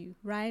coming to you,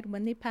 right?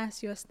 When they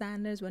pass your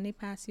standards, when they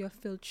pass your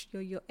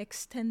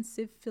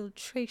extensive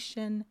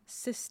filtration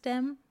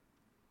system,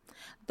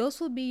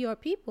 those will be your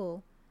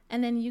people.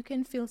 And then you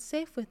can feel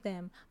safe with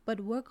them.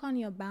 But work on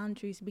your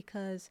boundaries,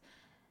 because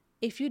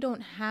if you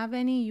don't have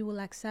any, you will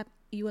accept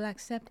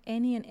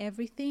any and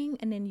everything,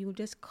 and then you'll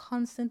just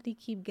constantly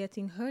keep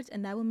getting hurt,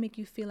 and that will make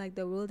you feel like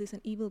the world is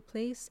an evil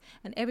place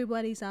and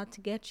everybody's out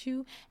to get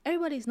you.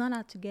 Everybody's not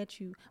out to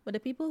get you, but the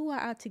people who are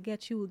out to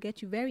get you will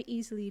get you very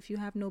easily if you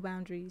have no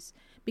boundaries,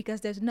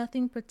 because there's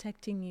nothing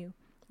protecting you,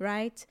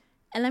 right?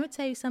 And let me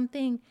tell you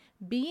something,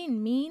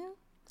 being mean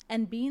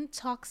and being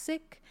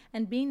toxic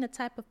and being the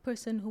type of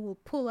person who will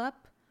pull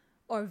up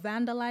or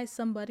vandalize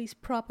somebody's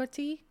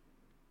property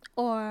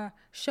or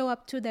show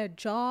up to their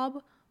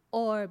job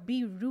or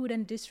be rude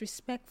and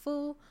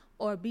disrespectful,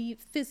 or be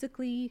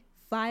physically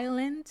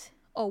violent,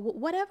 or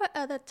whatever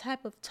other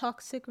type of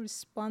toxic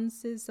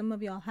responses some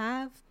of y'all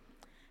have,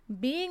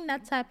 being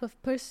that type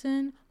of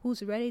person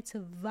who's ready to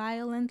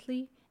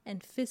violently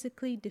and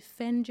physically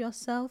defend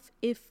yourself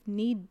if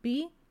need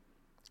be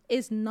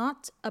is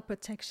not a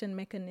protection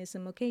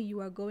mechanism, okay?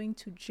 You are going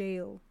to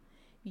jail.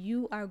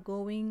 You are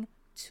going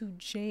to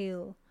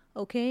jail,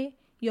 okay?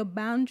 Your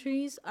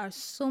boundaries are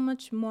so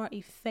much more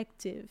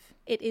effective.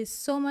 It is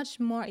so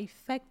much more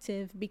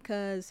effective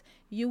because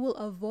you will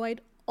avoid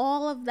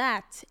all of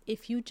that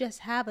if you just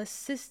have a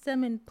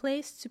system in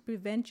place to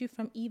prevent you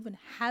from even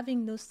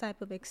having those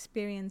type of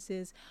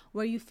experiences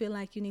where you feel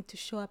like you need to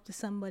show up to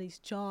somebody's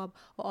job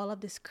or all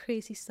of this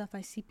crazy stuff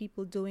I see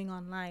people doing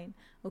online,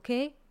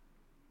 okay?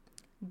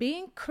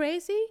 Being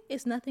crazy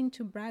is nothing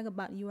to brag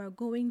about. You are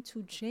going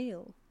to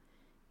jail.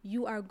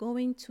 You are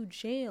going to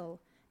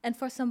jail. And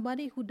for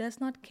somebody who does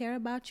not care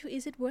about you,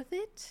 is it worth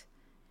it?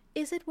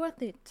 Is it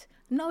worth it?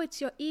 No,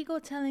 it's your ego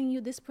telling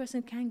you this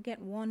person can't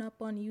get one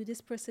up on you.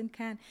 This person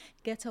can't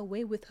get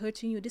away with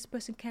hurting you. This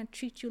person can't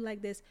treat you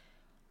like this.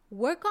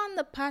 Work on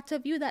the part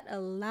of you that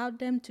allowed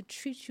them to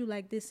treat you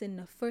like this in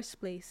the first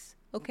place,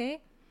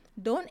 okay?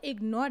 Don't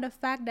ignore the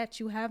fact that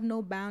you have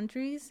no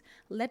boundaries.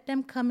 Let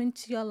them come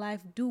into your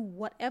life, do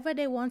whatever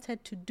they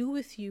wanted to do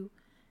with you,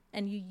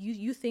 and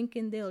you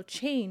thinking they'll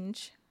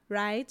change,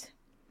 right?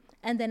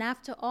 And then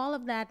after all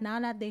of that, now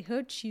that they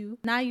hurt you,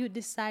 now you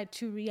decide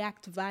to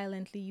react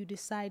violently. You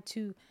decide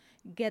to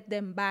get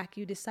them back.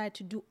 You decide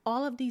to do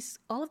all of these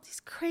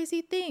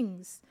crazy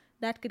things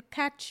that could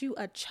catch you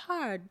a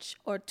charge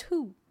or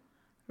two,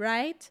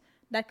 right?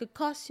 That could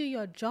cost you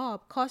your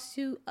job, cost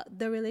you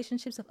the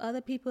relationships of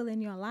other people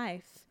in your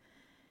life.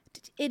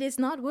 It is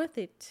not worth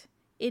it.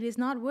 It is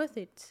not worth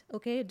it,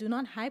 okay? Do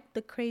not hype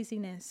the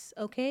craziness,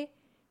 okay?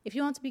 If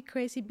you want to be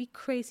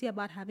crazy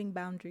about having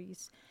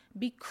boundaries.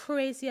 Be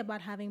crazy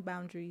about having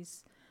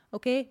boundaries,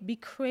 okay? Be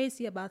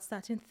crazy about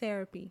starting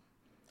therapy,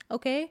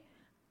 okay?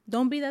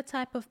 Don't be the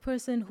type of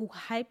person who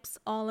hypes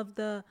all of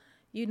the,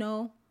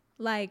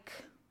 like,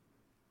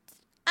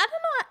 I don't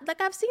know,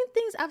 like I've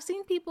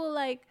seen people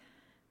like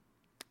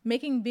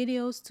making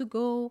videos to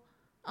go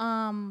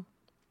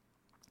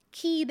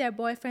key their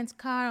boyfriend's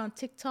car on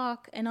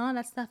TikTok and all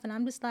that stuff. And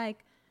I'm just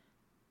like,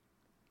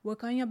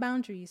 work on your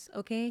boundaries,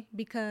 okay?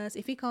 Because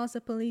if he calls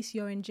the police,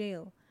 you're in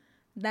jail.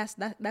 That's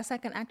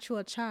like an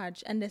actual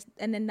charge. And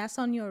then that's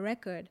on your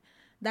record.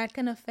 That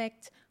can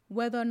affect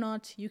whether or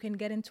not you can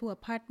get into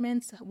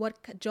apartments,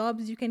 what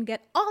jobs you can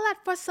get. All that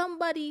for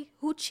somebody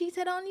who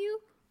cheated on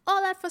you?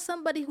 All that for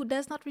somebody who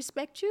does not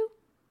respect you?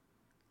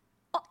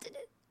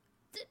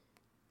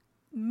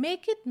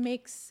 Make it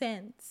make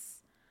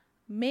sense.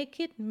 Make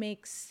it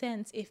make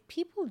sense. If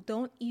people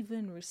don't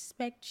even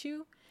respect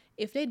you,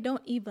 if they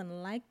don't even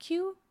like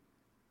you,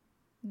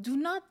 do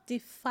not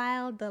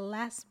defile the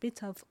last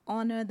bit of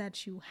honor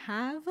that you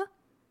have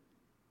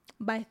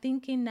by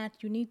thinking that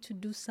you need to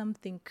do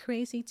something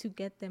crazy to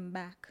get them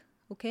back.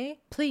 Okay?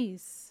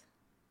 Please.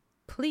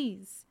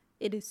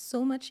 It is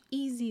so much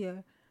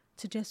easier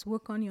to just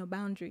work on your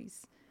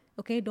boundaries.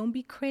 Okay? Don't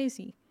be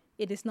crazy.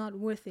 It is not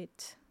worth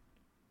it.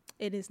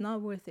 It is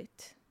not worth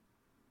it.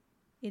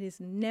 It is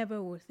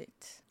never worth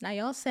it. Now,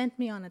 y'all sent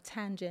me on a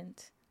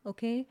tangent,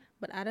 okay?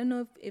 But I don't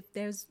know if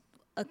there's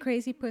a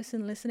crazy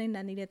person listening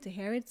that needed to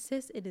hear it,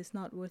 sis. It is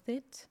not worth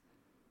it.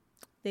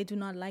 They do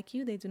not like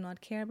you. They do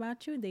not care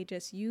about you. They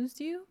just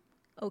used you,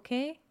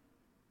 okay?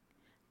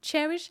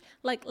 Cherish,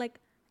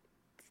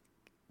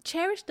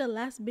 cherish the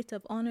last bit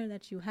of honor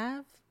that you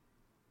have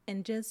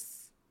and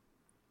just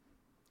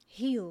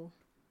heal,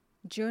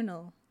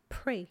 journal,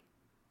 pray,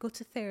 go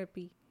to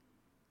therapy,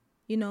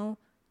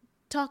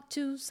 talk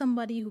to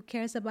somebody who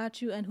cares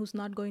about you and who's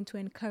not going to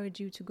encourage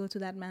you to go to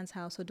that man's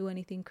house or do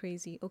anything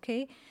crazy,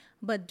 okay?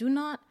 But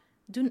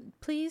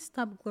please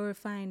stop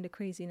glorifying the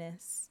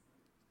craziness.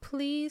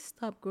 Please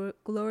stop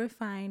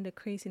glorifying the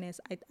craziness.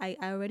 I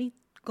already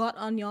got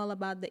on y'all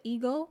about the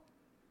ego.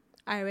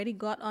 I already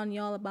got on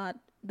y'all about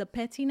the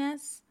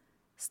pettiness.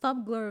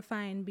 Stop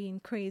glorifying being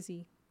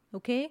crazy,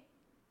 okay?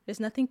 There's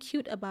nothing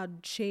cute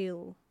about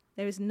jail.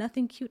 There is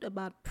nothing cute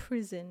about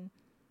prison,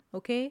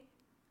 okay?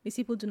 These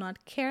people do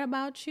not care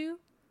about you.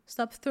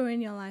 Stop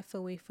throwing your life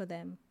away for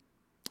them.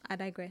 I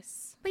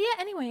digress. But yeah,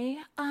 anyway,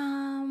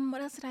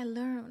 what else did I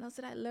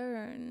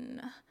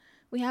learn?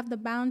 We have the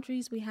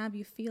boundaries. We have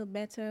you feel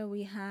better.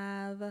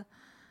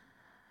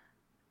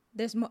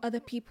 There's more other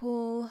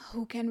people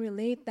who can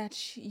relate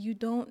that you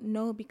don't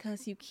know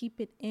because you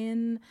keep it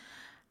in.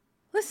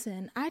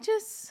 Listen,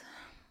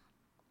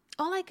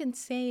 all I can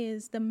say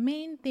is the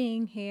main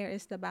thing here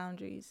is the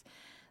boundaries.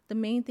 The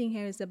main thing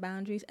here is the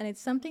boundaries, and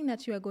it's something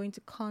that you are going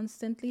to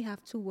constantly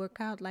have to work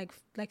out like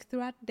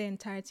throughout the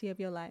entirety of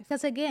your life.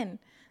 Because again,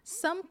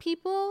 some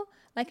people,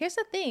 here's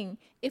the thing,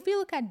 if you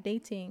look at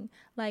dating,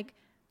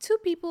 two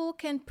people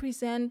can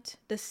present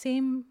the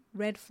same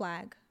red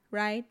flag,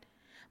 right?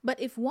 But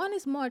if one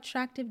is more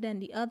attractive than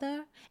the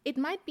other, it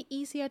might be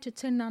easier to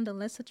turn down the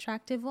less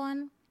attractive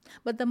one.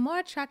 But the more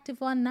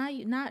attractive one, now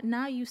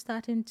you're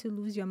starting to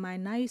lose your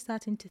mind. Now you're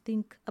starting to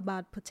think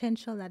about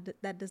potential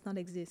that does not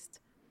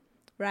exist.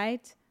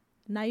 Right?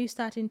 Now you're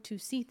starting to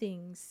see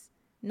things.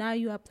 Now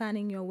you are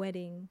planning your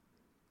wedding.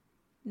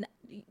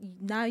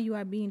 Now you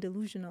are being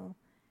delusional.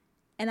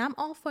 And I'm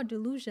all for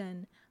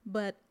delusion,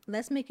 but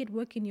let's make it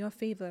work in your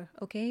favor,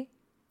 okay?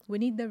 We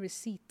need the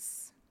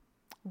receipts.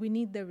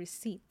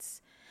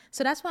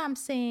 So that's why I'm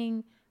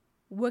saying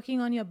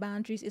working on your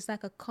boundaries is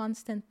like a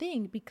constant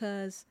thing,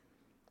 because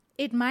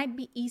it might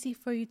be easy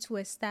for you to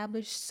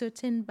establish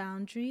certain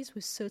boundaries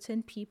with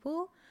certain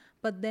people,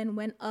 but then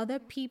when other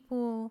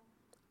people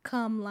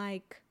come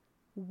like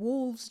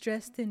wolves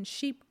dressed in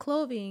sheep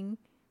clothing,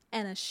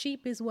 and a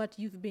sheep is what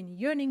you've been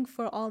yearning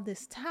for all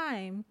this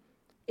time,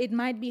 it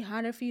might be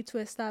harder for you to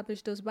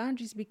establish those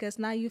boundaries, because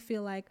now you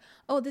feel like,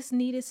 oh, this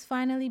need is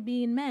finally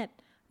being met.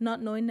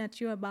 not knowing that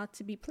you're about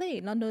to be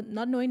played, not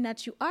knowing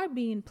that you are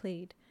being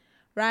played,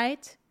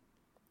 right?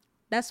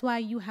 That's why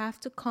you have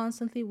to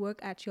constantly work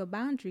at your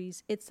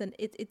boundaries.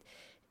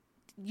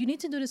 You need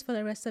to do this for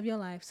the rest of your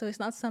life. So it's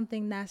not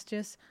something that's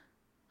just,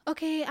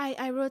 okay,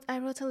 I wrote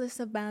a list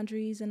of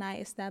boundaries and I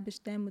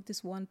established them with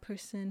this one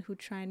person who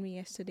tried me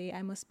yesterday.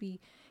 I must be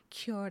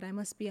cured. I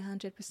must be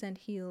 100%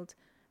 healed.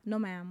 No,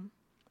 ma'am.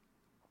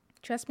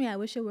 Trust me, I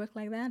wish it worked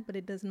like that, but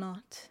it does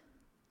not.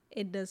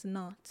 It does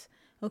not.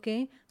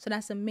 Okay? So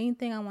that's the main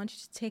thing I want you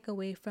to take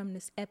away from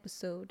this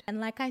episode. And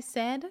like I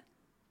said,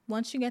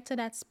 once you get to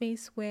that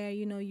space where,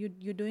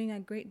 you're doing a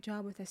great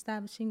job with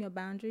establishing your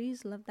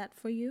boundaries, love that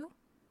for you.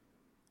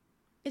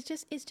 It's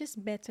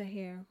just better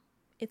here.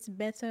 It's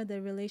better.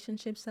 The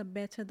relationships are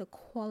better. The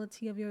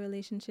quality of your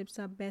relationships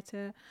are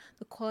better.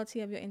 The quality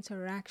of your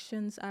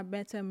interactions are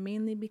better,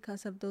 mainly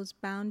because of those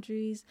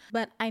boundaries.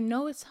 But I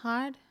know it's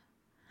hard.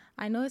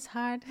 I know it's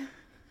hard.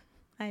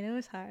 I know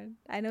it's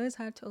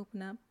hard to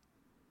open up.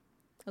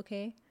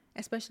 Okay?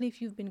 Especially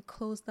if you've been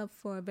closed up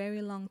for a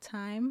very long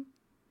time.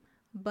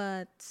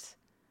 But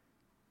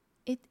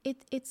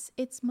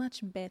it's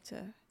much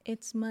better.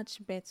 It's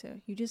much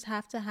better. You just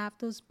have to have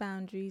those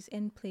boundaries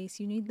in place.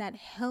 You need that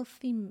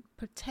healthy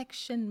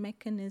protection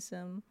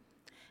mechanism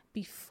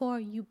before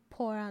you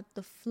pour out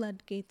the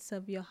floodgates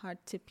of your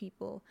heart to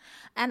people.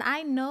 And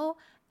I know,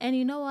 and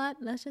you know what?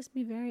 Let's just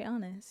be very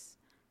honest,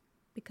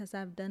 because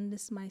I've done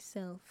this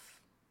myself.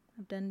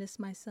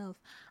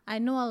 I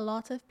know a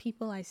lot of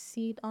people, I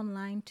see it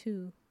online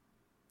too.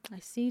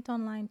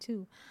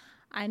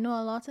 I know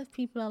a lot of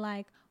people are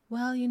like,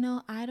 well,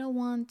 I don't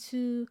want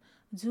to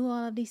do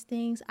all of these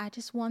things. I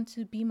just want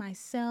to be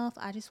myself.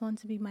 I just want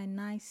to be my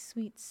nice,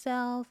 sweet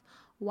self.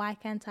 Why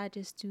can't I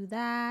just do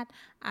that?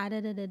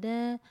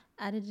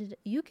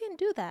 You can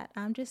do that.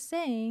 I'm just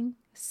saying,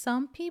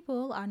 some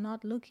people are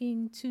not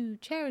looking to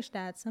cherish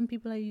that. Some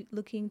people are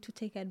looking to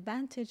take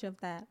advantage of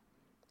that.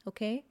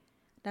 Okay?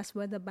 That's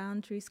where the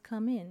boundaries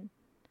come in.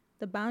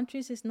 The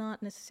boundaries is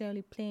not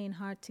necessarily playing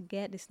hard to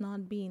get. It's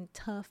not being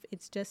tough.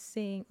 It's just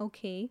saying,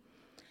 okay,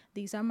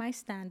 these are my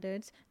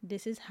standards.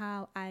 This is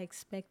how I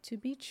expect to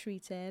be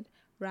treated,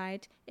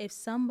 right? If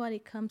somebody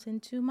comes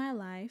into my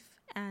life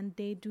and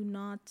they do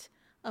not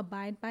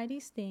abide by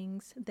these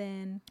things,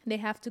 then they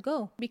have to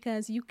go.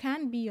 Because you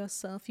can be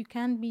yourself. You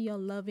can be your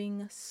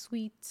loving,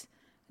 sweet,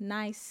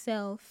 nice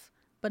self,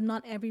 but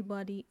not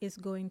everybody is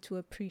going to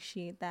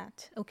appreciate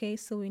that. Okay,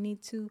 so we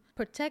need to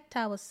protect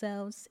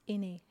ourselves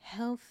in a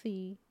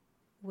healthy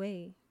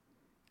way.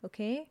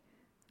 Okay,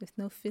 with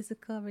no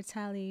physical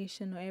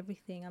retaliation or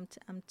everything.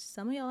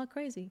 Some of y'all are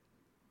crazy.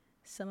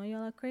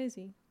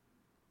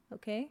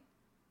 Okay,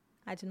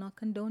 I do not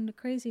condone the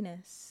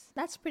craziness.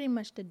 That's pretty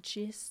much the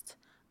gist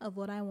of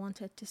what I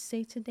wanted to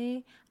say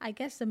today. I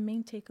guess the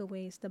main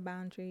takeaway is the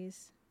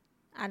boundaries.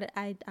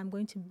 I'm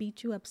going to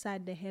beat you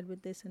upside the head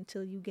with this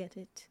until you get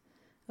it.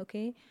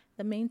 Okay,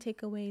 the main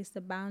takeaway is the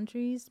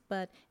boundaries,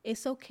 but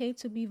it's okay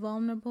to be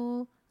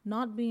vulnerable.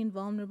 Not being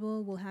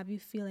vulnerable will have you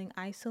feeling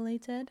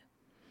isolated.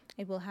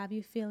 It will have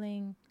you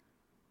feeling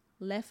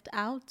left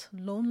out,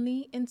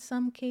 lonely in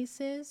some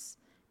cases.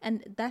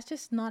 And that's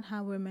just not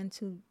how we're meant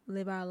to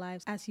live our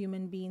lives as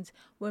human beings.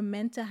 We're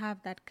meant to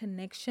have that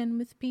connection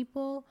with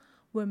people.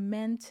 We're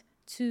meant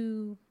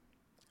to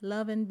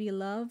love and be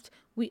loved.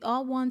 We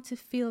all want to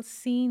feel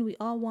seen. We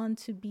all want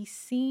to be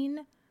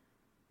seen.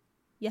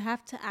 You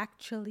have to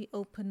actually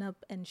open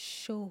up and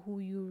show who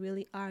you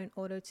really are in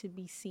order to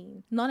be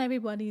seen. Not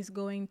everybody is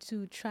going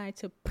to try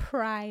to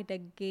pry the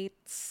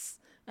gates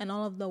and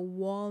all of the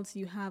walls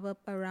you have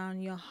up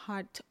around your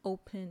heart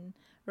open,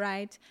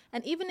 right?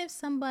 And even if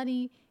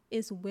somebody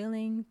is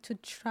willing to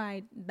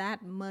try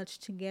that much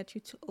to get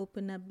you to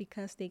open up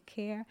because they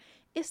care,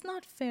 it's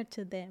not fair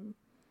to them,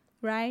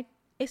 right?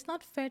 It's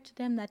not fair to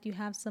them that you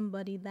have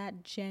somebody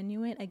that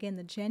genuine. Again,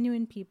 the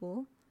genuine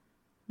people,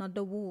 not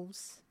the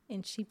wolves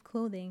in sheep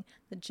clothing,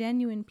 the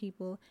genuine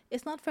people.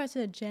 It's not fair to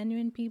the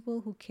genuine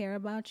people who care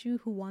about you,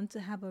 who want to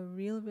have a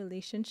real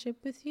relationship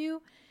with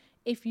you,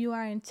 if you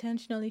are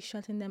intentionally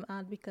shutting them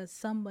out because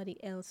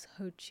somebody else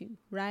hurt you,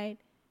 right?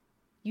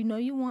 You know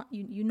you want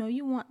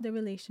the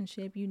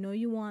relationship,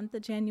 you want the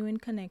genuine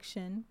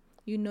connection,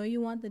 you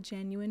want the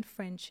genuine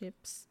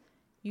friendships,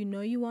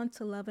 you want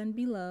to love and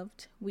be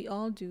loved. We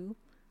all do.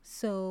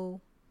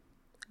 So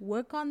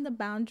work on the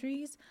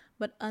boundaries,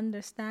 but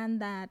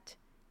understand that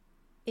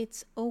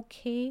it's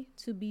okay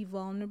to be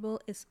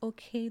vulnerable. It's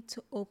okay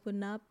to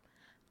open up,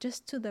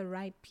 just to the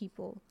right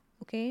people,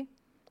 okay?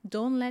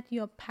 Don't let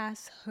your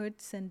past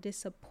hurts and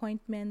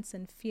disappointments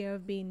and fear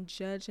of being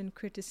judged and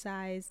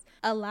criticized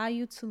allow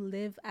you to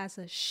live as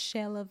a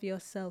shell of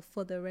yourself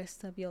for the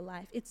rest of your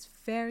life. It's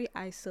very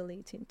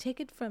isolating. Take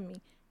it from me.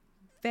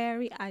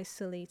 Very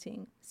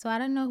isolating. So I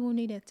don't know who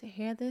needed to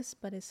hear this,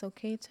 but it's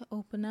okay to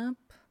open up.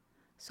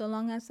 So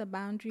long as the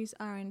boundaries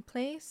are in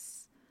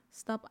place,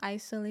 stop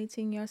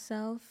isolating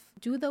yourself.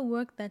 Do the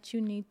work that you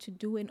need to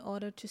do in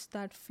order to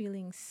start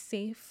feeling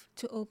safe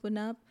to open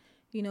up.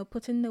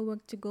 Put in the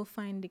work to go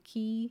find the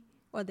key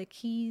or the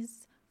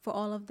keys for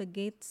all of the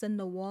gates and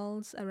the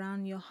walls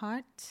around your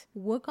heart.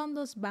 Work on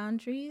those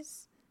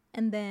boundaries.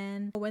 And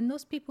then when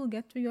those people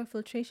get through your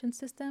filtration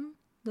system,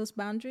 those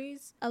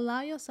boundaries,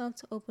 allow yourself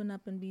to open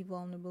up and be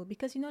vulnerable,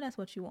 because you know that's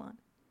what you want.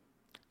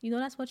 You know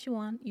that's what you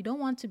want. You don't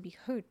want to be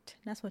hurt.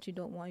 That's what you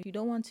don't want. You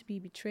don't want to be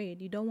betrayed.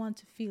 You don't want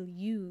to feel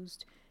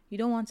used. You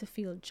don't want to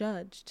feel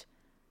judged.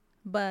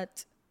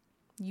 But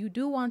you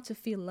do want to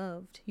feel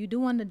loved. You do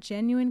want the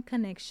genuine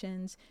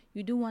connections.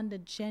 You do want the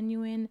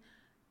genuine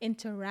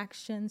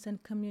interactions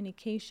and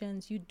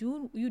communications. You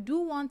do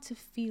want to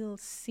feel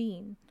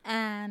seen.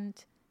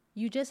 And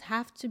you just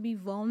have to be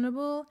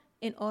vulnerable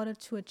in order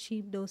to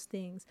achieve those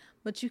things.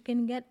 But you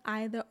can get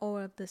either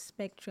or of the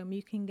spectrum.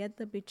 You can get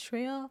the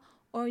betrayal,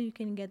 or you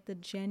can get the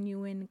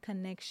genuine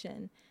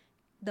connection.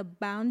 The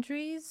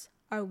boundaries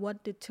are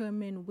what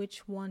determine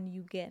which one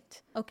you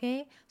get.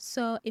 Okay?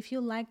 So if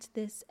you liked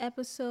this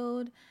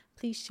episode,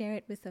 please share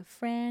it with a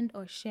friend,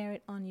 or share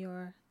it on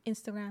your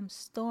Instagram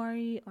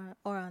story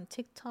or on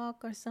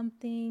TikTok or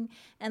something,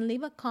 and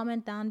leave a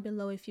comment down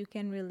below if you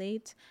can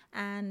relate.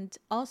 And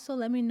also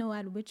let me know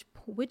at which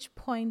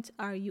point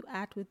are you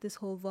at with this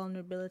whole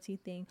vulnerability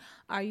thing.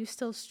 Are you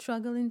still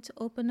struggling to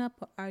open up,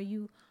 or are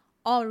you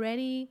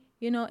already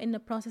in the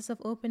process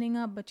of opening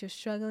up, but you're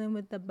struggling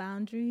with the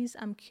boundaries?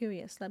 I'm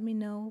curious. Let me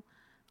know.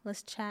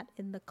 Let's chat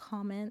in the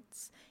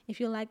comments. If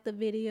you like the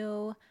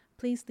video,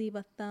 please leave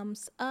a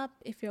thumbs up.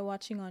 If you're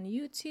watching on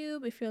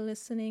YouTube, if you're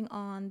listening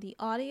on the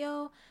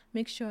audio,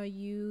 make sure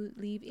you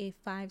leave a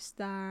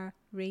 5-star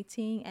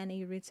rating and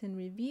a written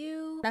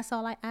review. That's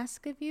all I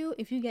ask of you.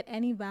 If you get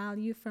any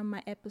value from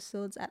my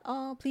episodes at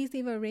all, please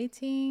leave a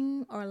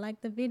rating or like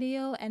the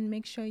video, and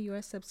make sure you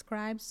are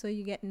subscribed so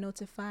you get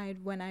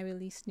notified when I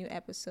release new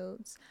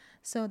episodes.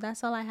 So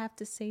that's all I have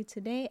to say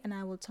today, and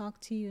I will talk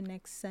to you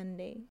next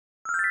Sunday.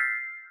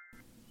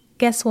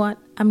 Guess what?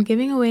 I'm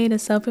giving away the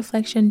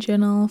Self-Reflection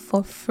Journal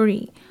for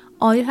free.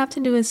 All you have to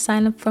do is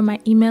sign up for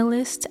my email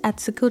list at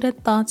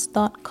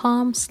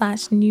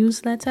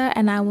secludedthoughts.com/newsletter,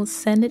 and I will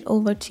send it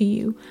over to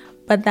you.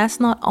 But that's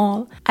not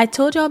all. I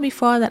told y'all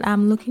before that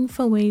I'm looking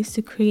for ways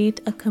to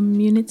create a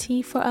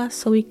community for us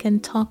so we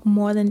can talk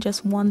more than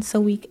just once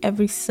a week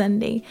every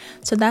Sunday.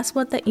 So that's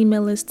what the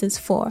email list is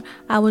for.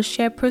 I will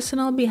share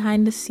personal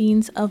behind the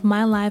scenes of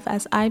my life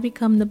as I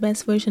become the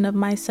best version of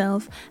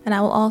myself, and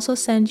I will also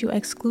send you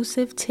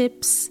exclusive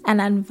tips and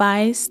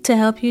advice to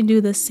help you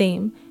do the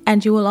same.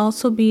 And you will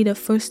also be the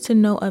first to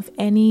know of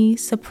any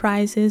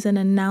surprises and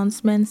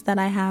announcements that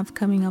I have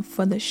coming up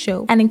for the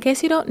show. And in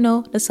case you don't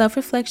know, the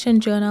Self-Reflection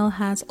Journal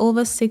has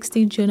over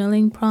 60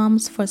 journaling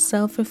prompts for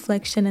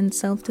self-reflection and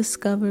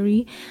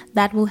self-discovery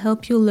that will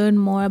help you learn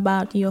more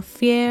about your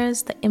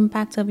fears, the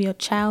impact of your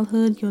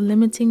childhood, your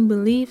limiting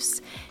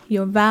beliefs,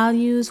 your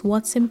values,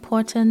 what's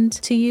important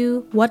to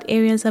you, what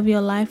areas of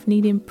your life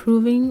need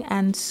improving,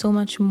 and so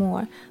much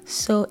more.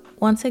 So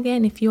once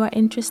again, if you are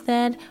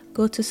interested,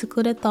 go to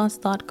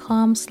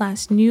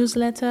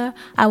secludedthoughts.com/newsletter.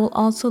 I will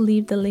also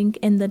leave the link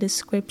in the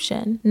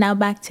description. Now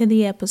back to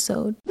the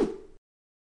episode.